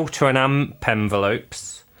the filter and amp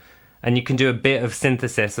envelopes, and you can do a bit of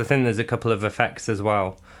synthesis. I think there's a couple of effects as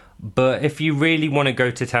well. But if you really want to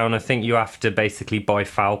go to town, I think you have to basically buy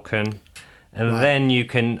Falcon, and then you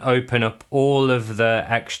can open up all of the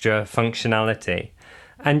extra functionality,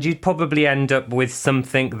 and you'd probably end up with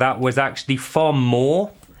something that was actually far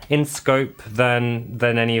more in scope than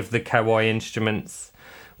any of the Kawai instruments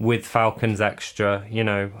with Falcon's extra,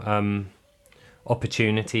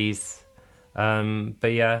 opportunities.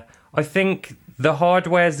 But yeah, I think the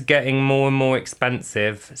hardware's getting more and more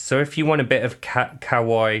expensive, so if you want a bit of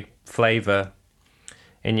Kawai flavour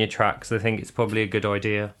in your tracks, I think it's probably a good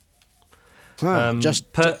idea.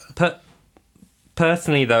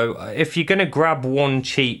 Personally though, if you're going to grab one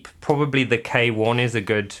cheap, probably the K1 is a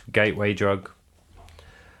good gateway drug.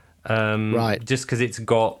 Just because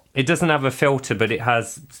it doesn't have a filter, but it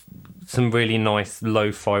has some really nice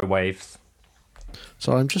lo-fi waves.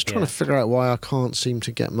 So I'm just trying to figure out why I can't seem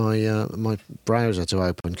to get my my browser to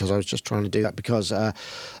open, because I was just trying to do that because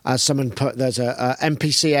as someone put, there's a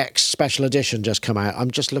MPCX special edition just come out. I'm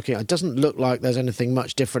just looking. It doesn't look like there's anything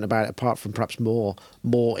much different about it apart from perhaps more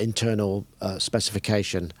internal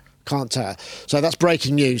specification. Can't tell. So that's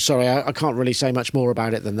breaking news. Sorry, I can't really say much more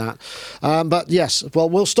about it than that. But yes, well,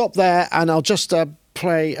 we'll stop there, and I'll just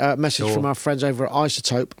play a message from our friends over at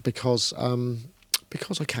Isotope because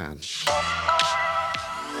I can.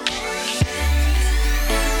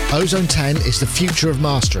 Ozone 10 is the future of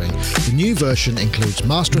mastering. The new version includes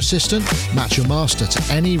Master Assistant, match your master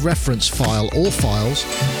to any reference file or files.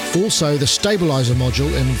 Also, the Stabilizer module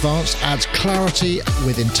in Advanced adds clarity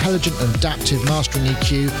with intelligent and adaptive mastering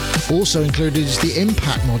EQ. Also included is the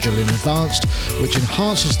Impact module in Advanced, which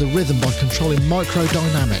enhances the rhythm by controlling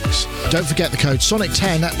microdynamics. Don't forget the code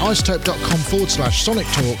SONIC10 at isotope.com/Sonic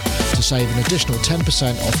Talk to save an additional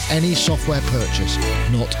 10% off any software purchase,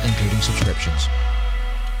 not including subscriptions.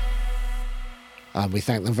 We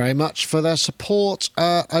thank them very much for their support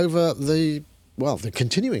over the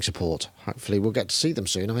continuing support. Hopefully we'll get to see them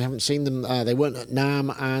soon. I haven't seen them. They weren't at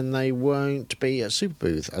NAMM and they won't be at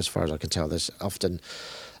Superbooth, as far as I can tell. There's often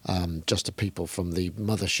just the people from the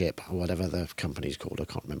mothership, or whatever the company's called. I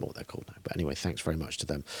can't remember what they're called now. But anyway, thanks very much to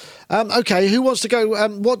them. Okay, who wants to go?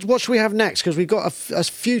 What should we have next? Because we've got a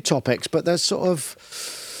few topics, but there's sort of...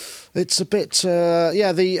 It's a bit...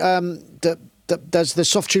 There's the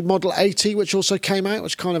Softube Model 80, which also came out,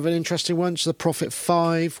 which is kind of an interesting one. So the Prophet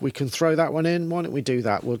 5, we can throw that one in. Why don't we do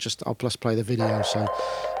that? I'll just play the video. So,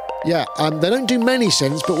 yeah, they don't do many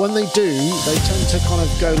synths, but when they do, they tend to kind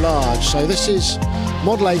of go large. So this is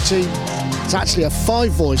Model 80. It's actually a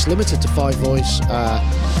 5-voice, limited to 5-voice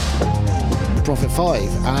Prophet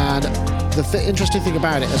 5. And the interesting thing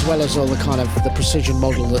about it, as well as all the kind of the precision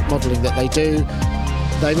modelling that they do,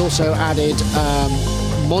 they've also added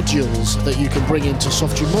modules that you can bring into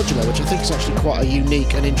Softube Modular, which I think is actually quite a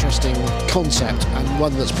unique and interesting concept, and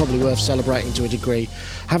one that's probably worth celebrating to a degree.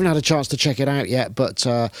 Haven't had a chance to check it out yet, but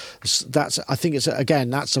I think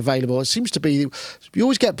that's available. It seems to be, you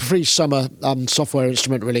always get free summer software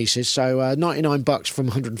instrument releases, so $99 from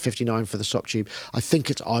 $159 for the Softube. I think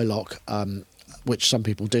it's iLok, which some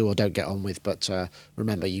people do or don't get on with, but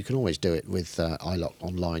remember, you can always do it with iLok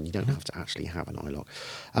online. You don't have to actually have an iLok.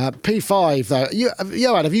 P5, though.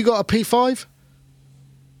 Johan, have you got a P5?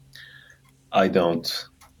 I don't.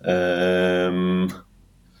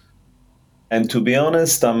 And to be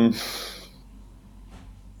honest, I'm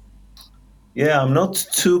not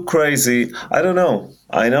too crazy. I don't know.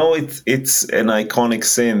 I know it's an iconic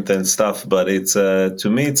synth and stuff, but it's to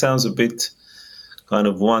me it sounds a bit kind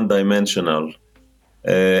of one-dimensional.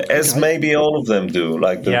 As maybe all of them do,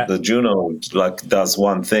 like the Juno does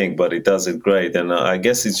one thing, but it does it great, and I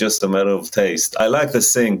guess it's just a matter of taste. I like the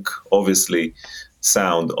sync, obviously,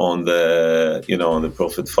 sound on the on the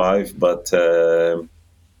Prophet 5, but I'm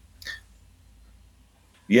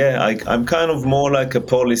kind of more like a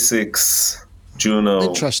Poly 6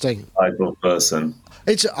 Juno type of person.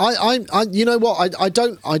 It's you know what, I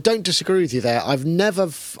don't disagree with you there. I've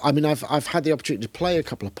had the opportunity to play a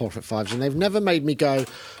couple of Prophet 5s, and they've never made me go,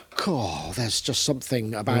 "Oh, there's just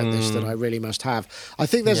something about this that I really must have." I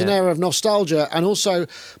think there's an air of nostalgia, and also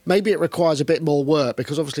maybe it requires a bit more work,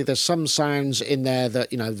 because obviously there's some sounds in there that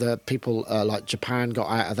the people like Japan got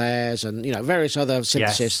out of theirs, and various other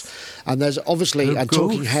synthesists, and there's obviously and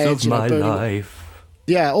Talking Heads, life.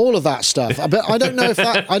 Yeah, all of that stuff. But I don't know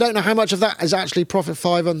I don't know how much of that is actually Prophet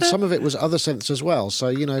 5, and some of it was other synths as well. So,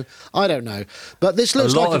 I don't know. But this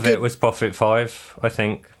looks like a lot of it was Prophet 5, I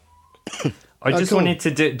think. I just wanted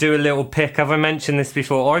to do a little pick. Have I mentioned this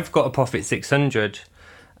before? I've got a Prophet 600,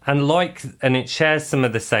 and it shares some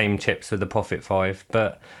of the same chips with the Prophet 5,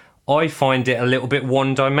 but I find it a little bit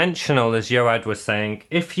one-dimensional, as Yoad was saying.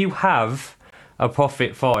 If you have a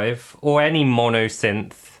Prophet 5 or any mono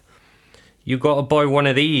synth, you got to buy one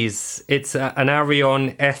of these. It's an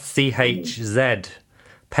Arion SCHZ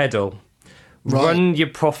pedal. Right. Run your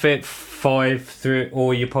Prophet 5 through,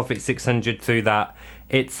 or your Prophet 600 through that.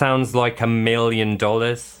 It sounds like $1 million.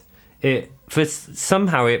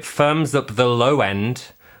 Somehow it firms up the low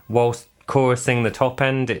end whilst chorusing the top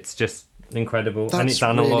end. It's just incredible. That's and it's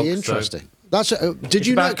analog. Really interesting. Did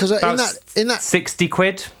you know? Because in that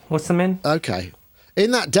 £60 or something. Okay.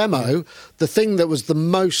 In that demo, the thing that was the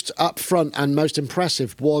most upfront and most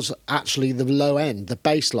impressive was actually the low end, the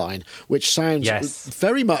bass line, which sounds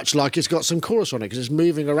very much like it's got some chorus on it because it's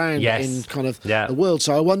moving around in kind of the world.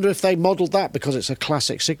 So I wonder if they modelled that because it's a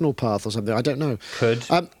classic signal path or something. I don't know. Could.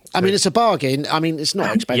 I mean, it's a bargain. I mean, it's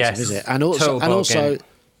not expensive, is it? And also,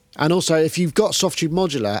 And also, if you've got soft tube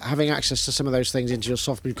modular, having access to some of those things into your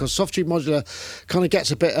soft, because soft tube modular kind of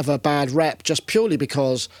gets a bit of a bad rep just purely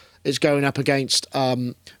because it's going up against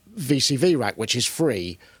VCV rack, which is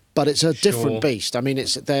free, but it's a different beast. I mean,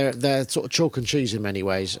 they're sort of chalk and cheese in many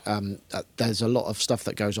ways. There's a lot of stuff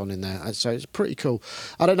that goes on in there, so it's pretty cool.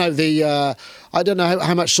 I don't know I don't know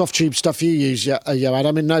how much soft tube stuff you use, Yoad.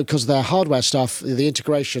 I mean, no, because the hardware stuff, the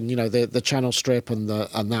integration, the channel strip and that.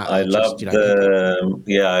 I love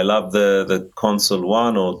I love the console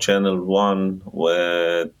one or channel one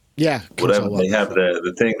where whatever they have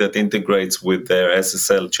the thing that integrates with their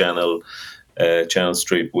SSL channel. Channel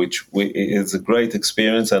strip, which is a great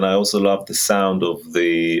experience, and I also love the sound of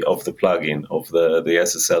the plugin of the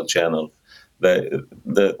SSL channel.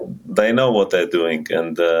 They know what they're doing,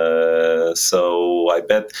 and so I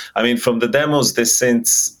bet. I mean, from the demos, this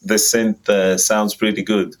synth sounds pretty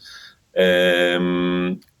good.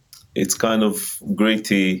 It's kind of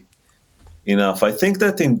gritty enough. I think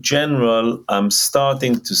that in general, I'm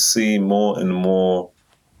starting to see more and more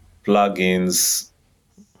plugins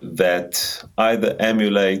that either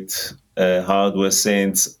emulate hardware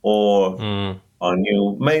synths or are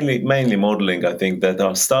new, mainly modeling, I think, that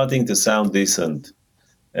are starting to sound decent,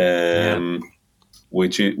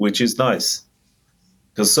 which is nice.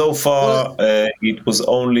 Because so far it was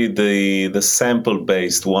only the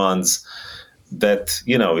sample-based ones that,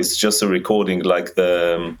 it's just a recording like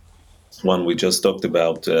the one we just talked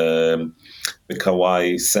about, the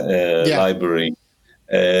Kawai library.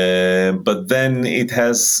 But then it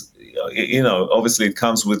has, obviously it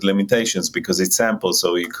comes with limitations because it's sample,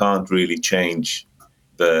 so you can't really change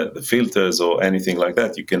the filters or anything like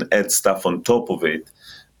that. You can add stuff on top of it,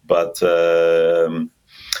 but the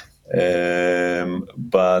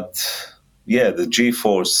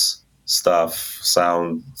GeForce stuff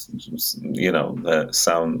sounds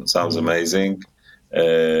amazing.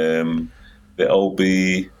 The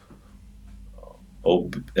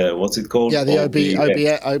what's it called? Yeah, the OBE.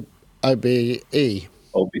 OB8.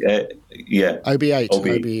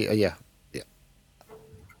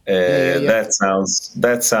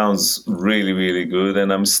 That sounds really, really good,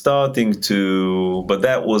 and I'm starting to. But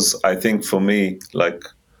that was, I think, for me, like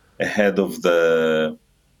ahead of the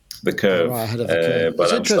curve. Right, ahead of the curve. But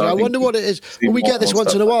it's interesting. I wonder what it is. Well, we get this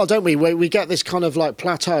once in a while, don't we? Where we get this kind of like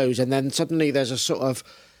plateaus, and then suddenly there's a sort of.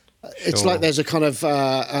 It's like there's a kind of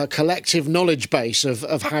a collective knowledge base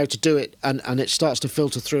of how to do it, and it starts to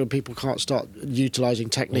filter through, and people can't start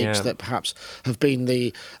utilising techniques that perhaps have been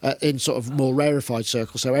in sort of more rarefied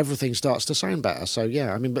circles. So everything starts to sound better. So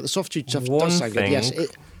I mean, but the soft tube stuff does sound good.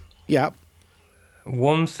 Yes,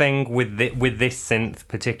 One thing with this synth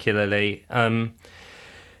particularly.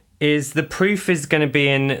 Is the proof is going to be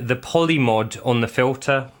in the poly mod on the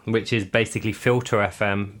filter, which is basically filter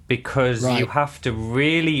FM, because you have to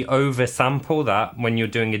really oversample that when you're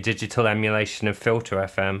doing a digital emulation of filter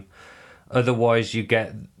FM. Otherwise, you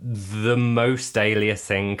get the most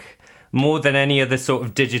aliasing. More than any other sort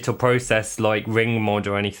of digital process like ring mod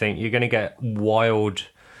or anything, you're going to get wild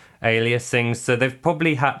aliasing. So they've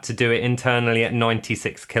probably had to do it internally at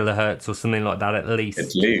 96 kilohertz or something like that at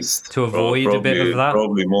least to avoid a bit of that.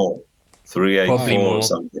 Probably more, 384 or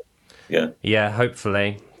something. Yeah,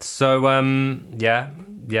 hopefully. So I'm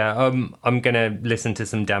gonna listen to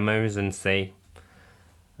some demos and see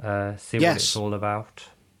what it's all about.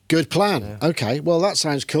 Good plan. Okay, well that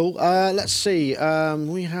sounds cool. Let's see.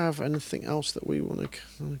 We have anything else that we want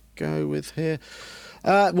to go with here?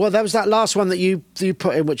 Well, there was that last one that you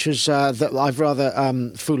put in, which was that I've rather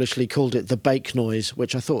foolishly called it the bake noise,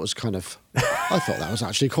 which I thought was I thought that was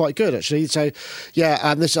actually quite good, actually. So,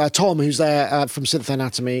 and this Tom, who's there from Synth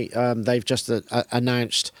Anatomy, they've just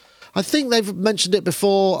announced. I think they've mentioned it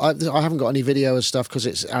before. I haven't got any video and stuff because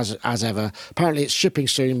it's as ever. Apparently, it's shipping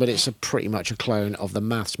soon, but it's pretty much a clone of the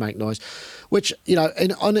Maths Make Noise, which even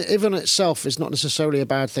in itself is not necessarily a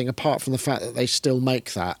bad thing. Apart from the fact that they still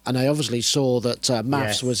make that, and they obviously saw that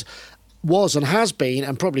Maths was and has been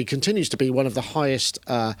and probably continues to be one of the highest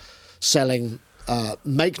selling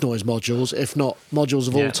make noise modules, if not modules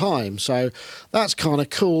of all time. So that's kind of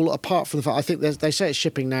cool. Apart from the fact, I think they say it's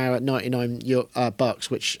shipping now at $99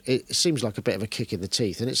 which it seems like a bit of a kick in the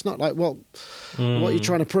teeth. And it's not like, what are you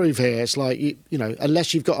trying to prove here? It's like,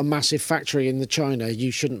 unless you've got a massive factory in China,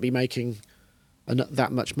 you shouldn't be making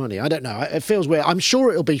that much money. I don't know. It feels weird. I'm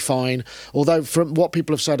sure it'll be fine. Although from what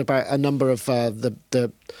people have said about a number of the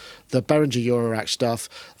Behringer Eurorack stuff,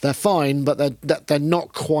 they're fine, but they're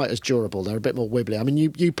not quite as durable. They're a bit more wibbly. I mean,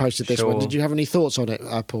 you posted this one. Did you have any thoughts on it,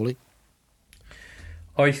 Paulie?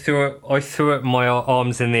 I threw up my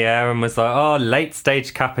arms in the air and was like, "Oh, late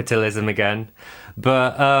stage capitalism again."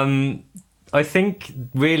 But I think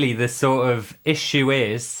really the sort of issue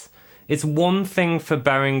is, it's one thing for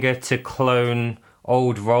Behringer to clone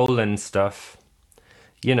old Roland stuff,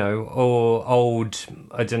 you know, or old,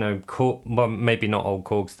 I don't know, well, maybe not old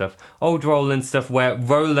Korg stuff, old Roland stuff where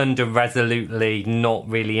Roland are resolutely not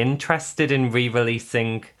really interested in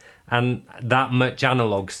re-releasing and that much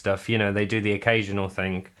analog stuff, you know, they do the occasional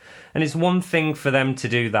thing. And it's one thing for them to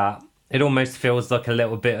do that. It almost feels like a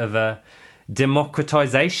little bit of a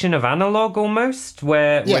democratization of analog almost,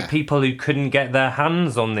 where people who couldn't get their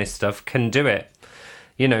hands on this stuff can do it.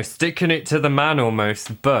 You know, sticking it to the man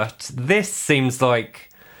almost. But this seems like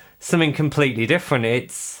something completely different.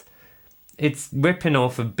 It's ripping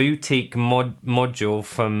off a boutique module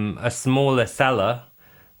from a smaller seller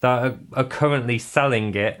that are currently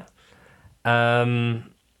selling it.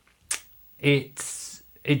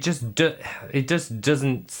 It just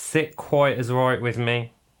doesn't sit quite as right with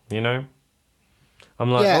me, you know.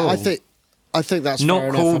 I'm like, I think that's not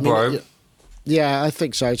fair cool, enough. bro. Yeah, I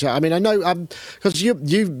think so too. I mean, I know because you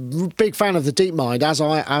big fan of the DeepMind, as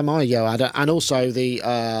am I, Yoad, and also the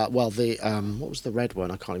what was the red one?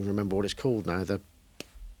 I can't even remember what it's called now.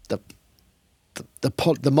 The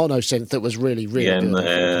monosynth that was really good.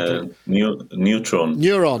 Neutron.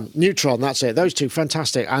 That's it. Those two,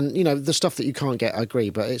 fantastic. And you know the stuff that you can't get, I agree,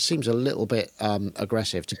 but it seems a little bit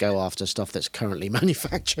aggressive to go after stuff that's currently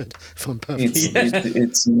manufactured. If I'm perfectly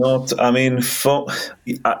it's not. I mean,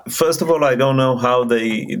 first of all, I don't know how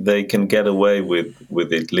they can get away with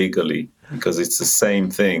it legally, because it's the same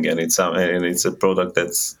thing and it's a product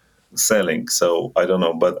that's selling. So I don't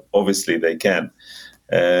know, but obviously they can.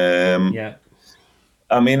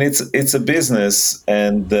 I mean, it's a business,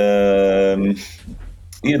 and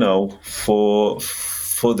you know, for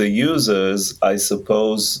the users, I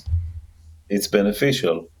suppose it's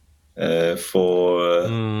beneficial.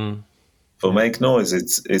 For Make Noise,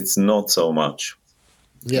 it's not so much.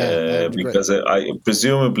 Because I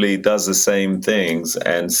presumably it does the same things,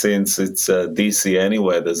 and since it's DC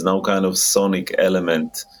anyway, there's no kind of sonic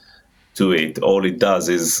element to it. All it does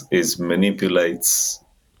is manipulates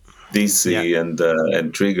DC and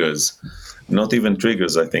triggers, not even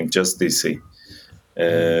triggers, I think, just DC.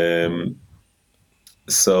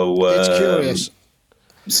 So it's curious.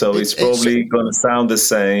 So it's probably going to sound the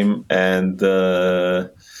same, and I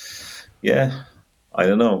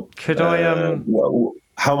don't know. Could I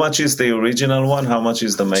how much is the original one? How much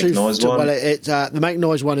is the Make Noise one? Well, the Make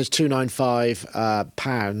Noise one is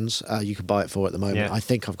 £295. You can buy it for at the moment. Yeah. I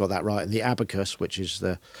think I've got that right. And the Abacus, which is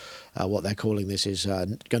the what they're calling this, is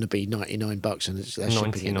going to be $99, and they're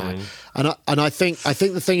shipping it now. And I think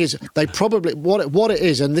the thing is, they probably what it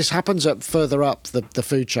is, and this happens further up the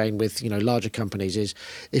food chain with larger companies, is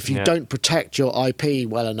if you don't protect your IP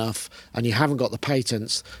well enough and you haven't got the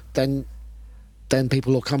patents, then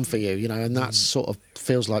people will come for you, and that sort of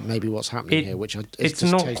feels like maybe what's happening here, which it's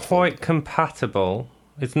not quite compatible.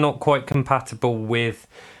 It's not quite compatible with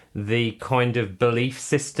the kind of belief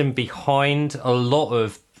system behind a lot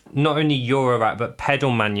of not only Eurorack but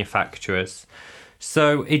pedal manufacturers.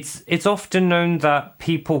 So it's often known that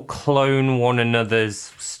people clone one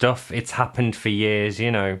another's stuff. It's happened for years,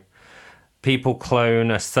 People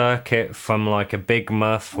clone a circuit from like a Big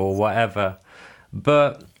Muff or whatever,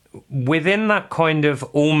 but within that kind of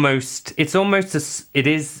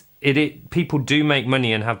people do make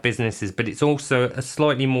money and have businesses, but it's also a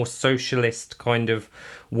slightly more socialist kind of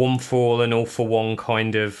one for all and all for one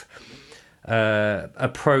kind of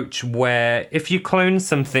approach, where if you clone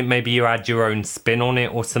something, maybe you add your own spin on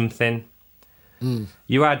it or something.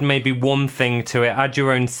 You add maybe one thing to it, add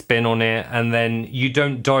your own spin on it, and then you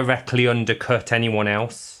don't directly undercut anyone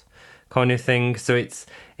else, kind of thing. So it's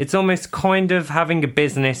almost kind of having a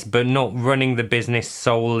business, but not running the business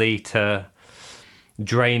solely to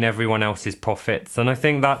drain everyone else's profits. And I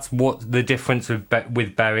think that's what the difference with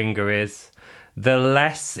Behringer is. They're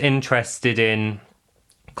less interested in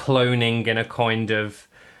cloning in a kind of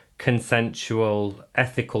consensual,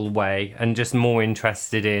 ethical way, and just more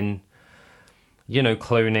interested in,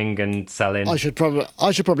 cloning and selling. I should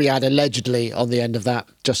probably add allegedly on the end of that,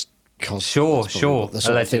 just. Sure. The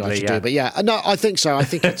sort of thing I should do. But no, I think so. I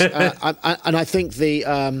think it's, and I think the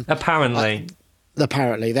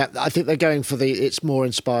apparently that I think they're going for it's more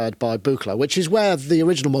inspired by Buchla, which is where the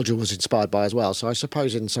original module was inspired by as well. So I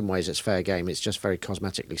suppose in some ways it's fair game. It's just very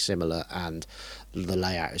cosmetically similar, and the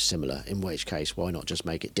layout is similar. In which case, why not just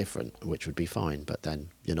make it different, which would be fine. But then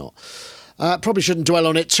you're not. Probably shouldn't dwell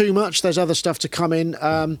on it too much. There's other stuff to come in.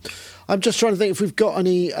 I'm just trying to think if we've got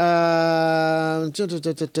any. Let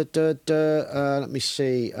me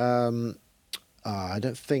see. I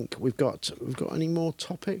don't think we've got any more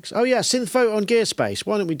topics. Oh yeah, synth vote on Gearspace.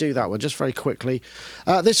 Why don't we do that one just very quickly?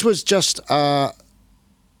 This was just, I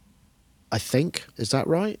think, is that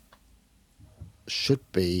right? Should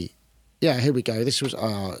be. Yeah, here we go. This was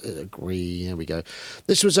agree. Here we go.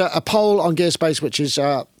 This was a poll on Gearspace, which is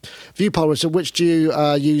view poll. So, which do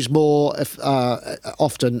you use more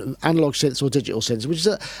often, analog synths or digital synths?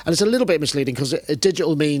 And it's a little bit misleading because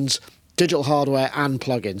digital means digital hardware and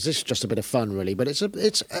plugins. This is just a bit of fun, really, but it's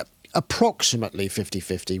approximately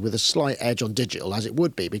 50-50 with a slight edge on digital, as it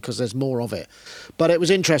would be because there's more of it. But it was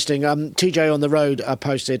interesting. TJ on the road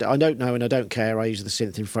posted, I don't know and I don't care. I use the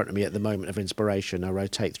synth in front of me at the moment of inspiration. I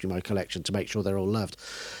rotate through my collection to make sure they're all loved.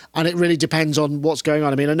 And it really depends on what's going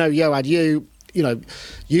on. I mean, I know, Yoad,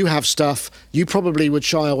 you have stuff. You probably would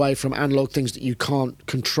shy away from analog things that you can't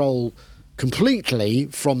control completely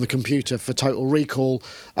from the computer for total recall,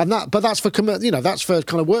 but that's for that's for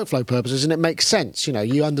kind of workflow purposes, and it makes sense.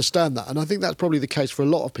 You understand that, and I think that's probably the case for a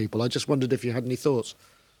lot of people. I just wondered if you had any thoughts.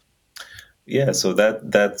 Yeah, so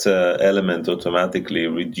that element automatically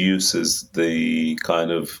reduces the kind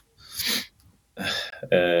of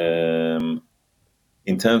in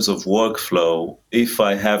terms of workflow. If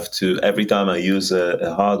I have to, every time I use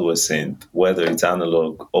a hardware synth, whether it's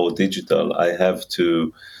analog or digital, I have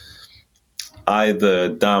to either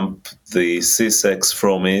dump the sysx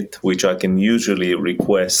from it, which I can usually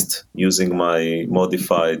request using my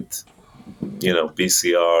modified,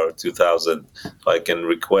 BCR 2000. I can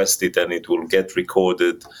request it and it will get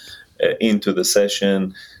recorded into the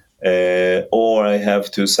session, or I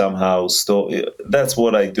have to somehow store it. That's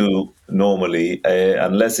what I do normally,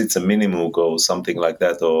 unless it's a Minimoog or something like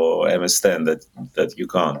that, or MS-10 that you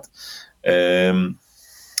can't.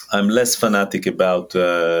 I'm less fanatic about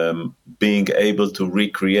being able to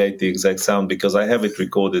recreate the exact sound because I have it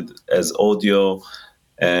recorded as audio,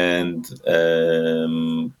 and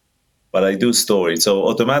but I do store it. So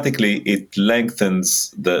automatically it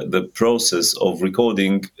lengthens the process of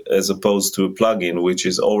recording as opposed to a plugin, which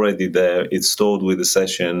is already there. It's stored with the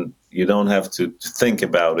session. You don't have to think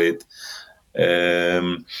about it.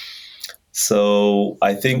 So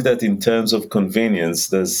I think that in terms of convenience,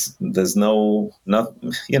 there's it's not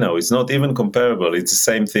even comparable. It's the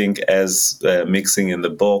same thing as mixing in the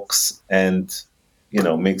box and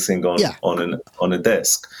mixing on a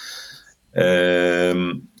desk.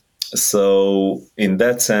 So in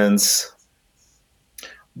that sense,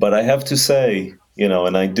 but I have to say,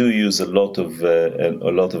 and I do use a lot of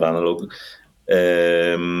analog,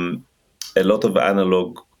 a lot of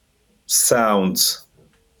analog sounds.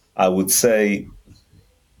 I would say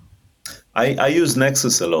I use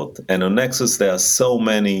Nexus a lot, and on Nexus there are so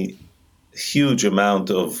many huge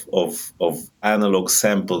amount of analog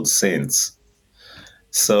sampled synths.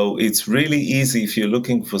 So it's really easy if you're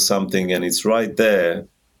looking for something and it's right there.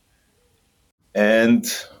 And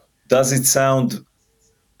does it sound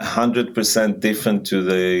 100% different to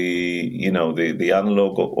the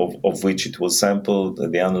analog of which it was sampled,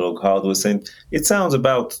 the analog hardware synth? It sounds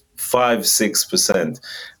about 5-6%.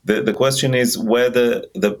 The question is whether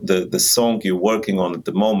the song you're working on at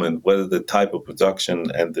the moment, whether the type of production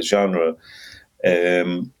and the genre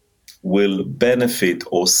will benefit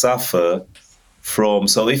or suffer from.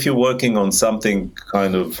 So if you're working on something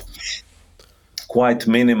kind of quite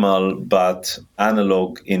minimal but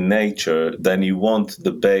analog in nature, then you want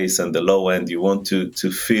the bass and the low end. You want to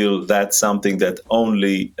feel that's something that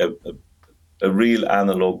only a real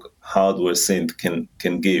analog hardware synth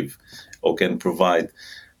can give or can provide,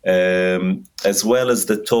 as well as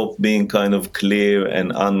the top being kind of clear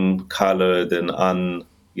and uncolored and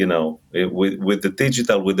with the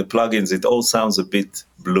digital, with the plugins, it all sounds a bit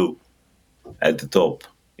blue at the top.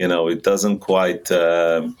 It doesn't quite,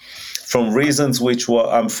 from reasons which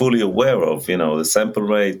I'm fully aware of, the sample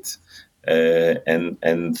rate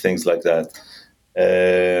and things like that.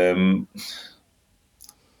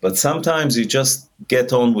 But sometimes you just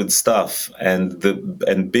get on with stuff, and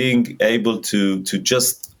being able to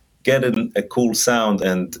just get a cool sound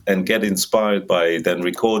and get inspired by it and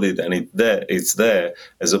record it, and it's there,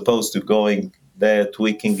 as opposed to going there,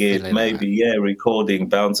 tweaking it, recording,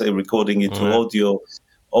 recording it to audio.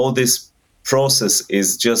 All this process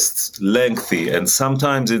is just lengthy, and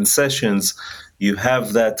sometimes in sessions you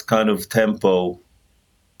have that kind of tempo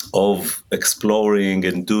of exploring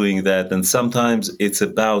and doing that, and sometimes it's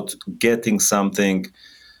about getting something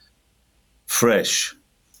fresh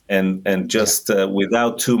and just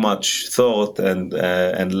without too much thought and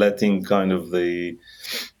letting kind of the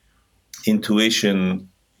intuition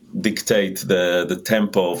dictate the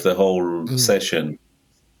tempo of the whole session.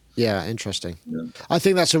 Yeah, interesting. Yeah. I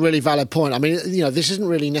think that's a really valid point. I mean, this isn't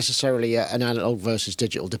really necessarily an analog versus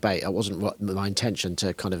digital debate. That wasn't my intention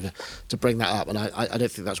to to bring that up, and I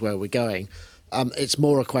don't think that's where we're going. It's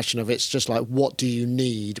more a question of, it's just like, what do you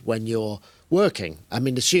need when you're working? I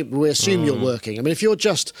mean, we assume you're working. I mean, if you're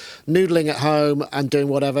just noodling at home and doing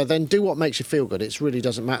whatever, then do what makes you feel good. It really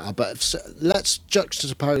doesn't matter. But let's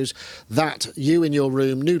juxtapose that, you in your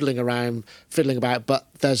room noodling around, fiddling about, but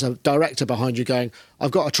there's a director behind you going,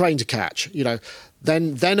 I've got a train to catch.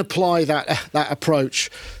 Then apply that approach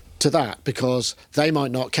to that, because they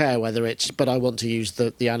might not care whether but I want to use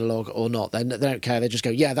the analog or not. They don't care. They just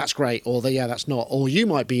go, yeah, that's great, or yeah, that's not. Or you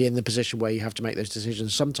might be in the position where you have to make those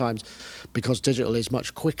decisions sometimes, because digital is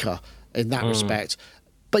much quicker in that respect.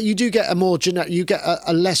 But you do get you get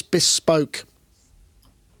a less bespoke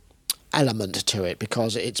element to it,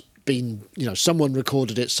 because it's been, someone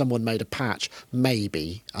recorded it, someone made a patch,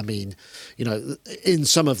 maybe. I mean, in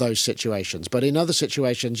some of those situations, but in other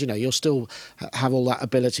situations, you'll still have all that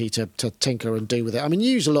ability to tinker and do with it. I mean,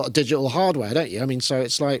 you use a lot of digital hardware, don't you? I mean, so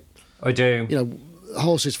it's like, I do.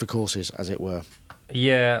 Horses for courses, as it were.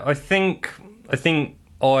 Yeah, I think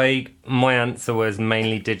my answer was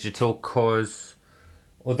mainly digital, because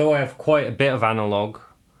although I have quite a bit of analog,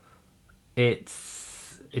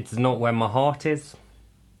 it's not where my heart is.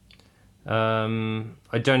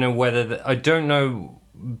 I don't know I don't know,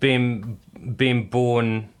 being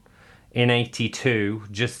born in 82,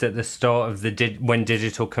 just at the start of when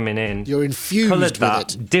digital coming in, you're infused coloured with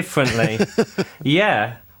that it differently.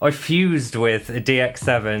 Yeah, I fused with a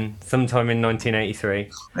DX7 sometime in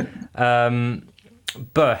 1983.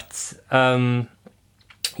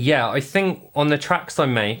 Yeah, I think on the tracks I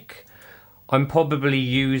make, I'm probably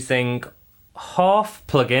using half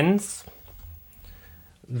plugins,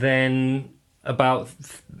 then about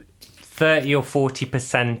 30 or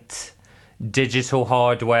 40% digital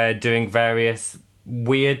hardware doing various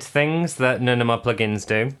weird things that none of my plugins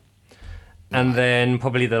do. And then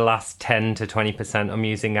probably the last 10 to 20% I'm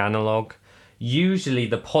using analog. Usually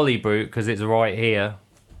the Polybrute, because it's right here.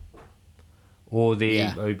 Or the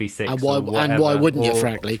OB6. And why wouldn't you,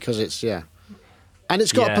 frankly? Because it's, And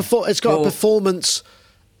it's got a performance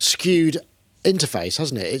skewed interface,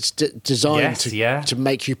 hasn't it? It's designed to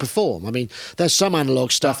make you perform. I mean, there's some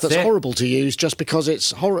analog stuff that's horrible to use just because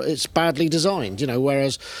it's badly designed,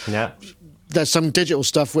 whereas there's some digital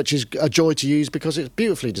stuff which is a joy to use because it's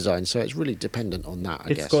beautifully designed. So it's really dependent on that, I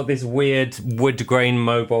guess. It's got this weird wood grain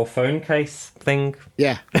mobile phone case thing.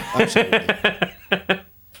 Yeah, absolutely.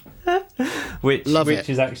 which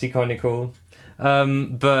is actually kind of cool.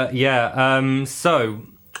 But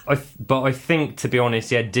I think, to be honest,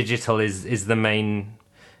 digital is the main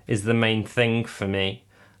thing for me.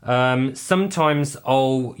 Sometimes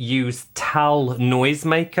I'll use Tal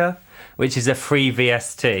Noisemaker, which is a free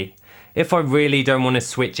VST. If I really don't want to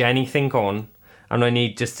switch anything on and I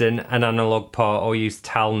need just an analog part, I'll use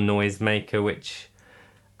Tal Noisemaker, which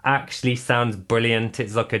actually sounds brilliant.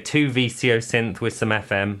 It's like a 2 VCO synth with some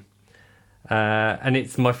FM. And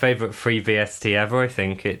it's my favourite free VST ever, I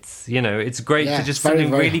think. It's, it's great to just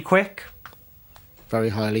something really quick. Very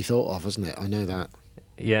highly thought of, isn't it? I know that.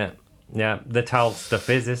 Yeah. The Tal stuff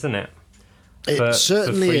isn't it? It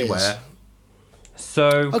certainly is. So,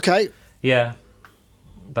 okay. Yeah,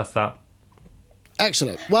 that's that.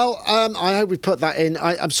 Excellent. Well, I hope we put that in.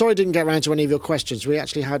 I'm sorry I didn't get around to any of your questions. We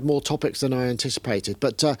actually had more topics than I anticipated.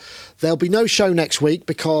 But there'll be no show next week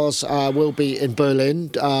because we'll be in Berlin.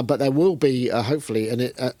 But there will be, hopefully,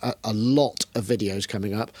 a lot of videos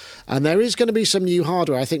coming up. And there is going to be some new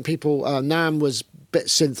hardware. I think NAMM was bit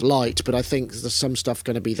synth light, but I think there's some stuff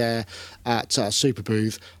going to be there at Super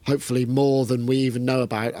Booth. Hopefully more than we even know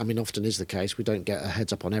about. I mean, often is the case. We don't get a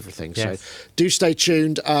heads up on everything. Yes. So do stay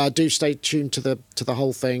tuned. Do stay tuned to the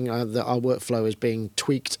whole thing. Our workflow is being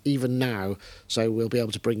tweaked even now, so we'll be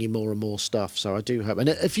able to bring you more and more stuff. So I do hope. And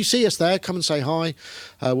if you see us there, come and say hi.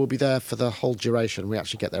 We'll be there for the whole duration. We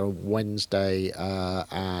actually get there on Wednesday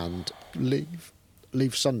and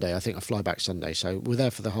leave Sunday. I think I fly back Sunday, so we're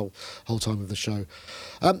there for the whole time of the show.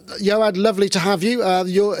 Yoad, lovely to have you. Are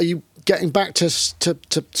you getting back to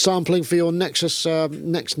sampling for your next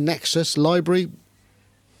Nexus library?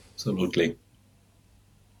 Absolutely.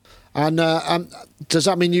 And does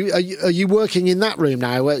that mean are you working in that room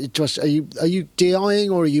now? Are you DIing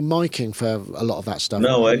or are you miking for a lot of that stuff?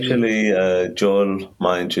 No, actually, Joel,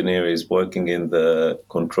 my engineer, is working in the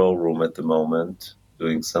control room at the moment,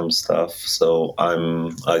 doing some stuff. So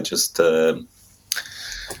I just did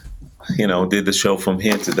the show from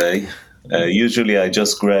here today. Usually I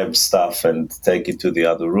just grab stuff and take it to the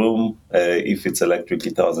other room. If it's electric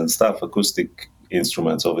guitars and stuff, acoustic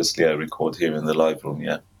instruments, obviously I record here in the live room.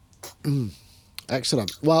 Yeah.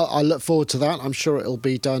 Excellent. Well, I look forward to that. I'm sure it'll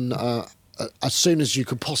be done as soon as you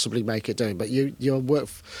could possibly make it done. But your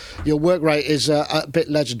work rate is a bit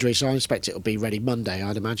legendary, so I expect it'll be ready Monday,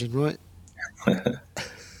 I'd imagine, right?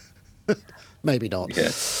 Maybe not.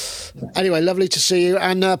 Yeah. Anyway, lovely to see you.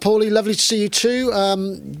 And Paulie, lovely to see you too.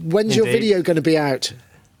 When's your video going to be out?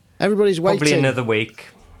 Everybody's waiting. Probably another week.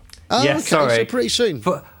 Oh, yeah, okay, sorry. so pretty soon.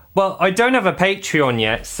 Well, I don't have a Patreon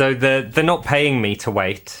yet, so they're not paying me to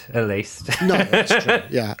wait, at least. No, that's true.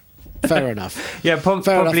 Yeah, fair enough. Yeah,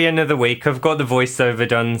 probably another week. I've got the voiceover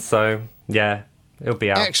done, so yeah, it'll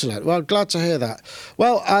be out. Excellent. Well, glad to hear that.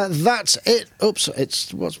 Well, that's it. Oops,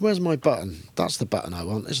 where's my button? That's the button I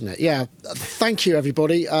want, isn't it? Yeah. Thank you,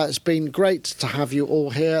 everybody. It's been great to have you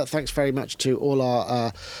all here. Thanks very much to all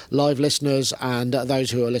our live listeners and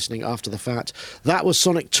those who are listening after the fact. That was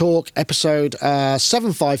Sonic Talk, episode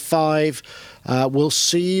 755. We'll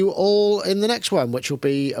see you all in the next one, which will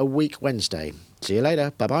be a week Wednesday. See you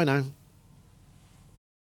later. Bye-bye now.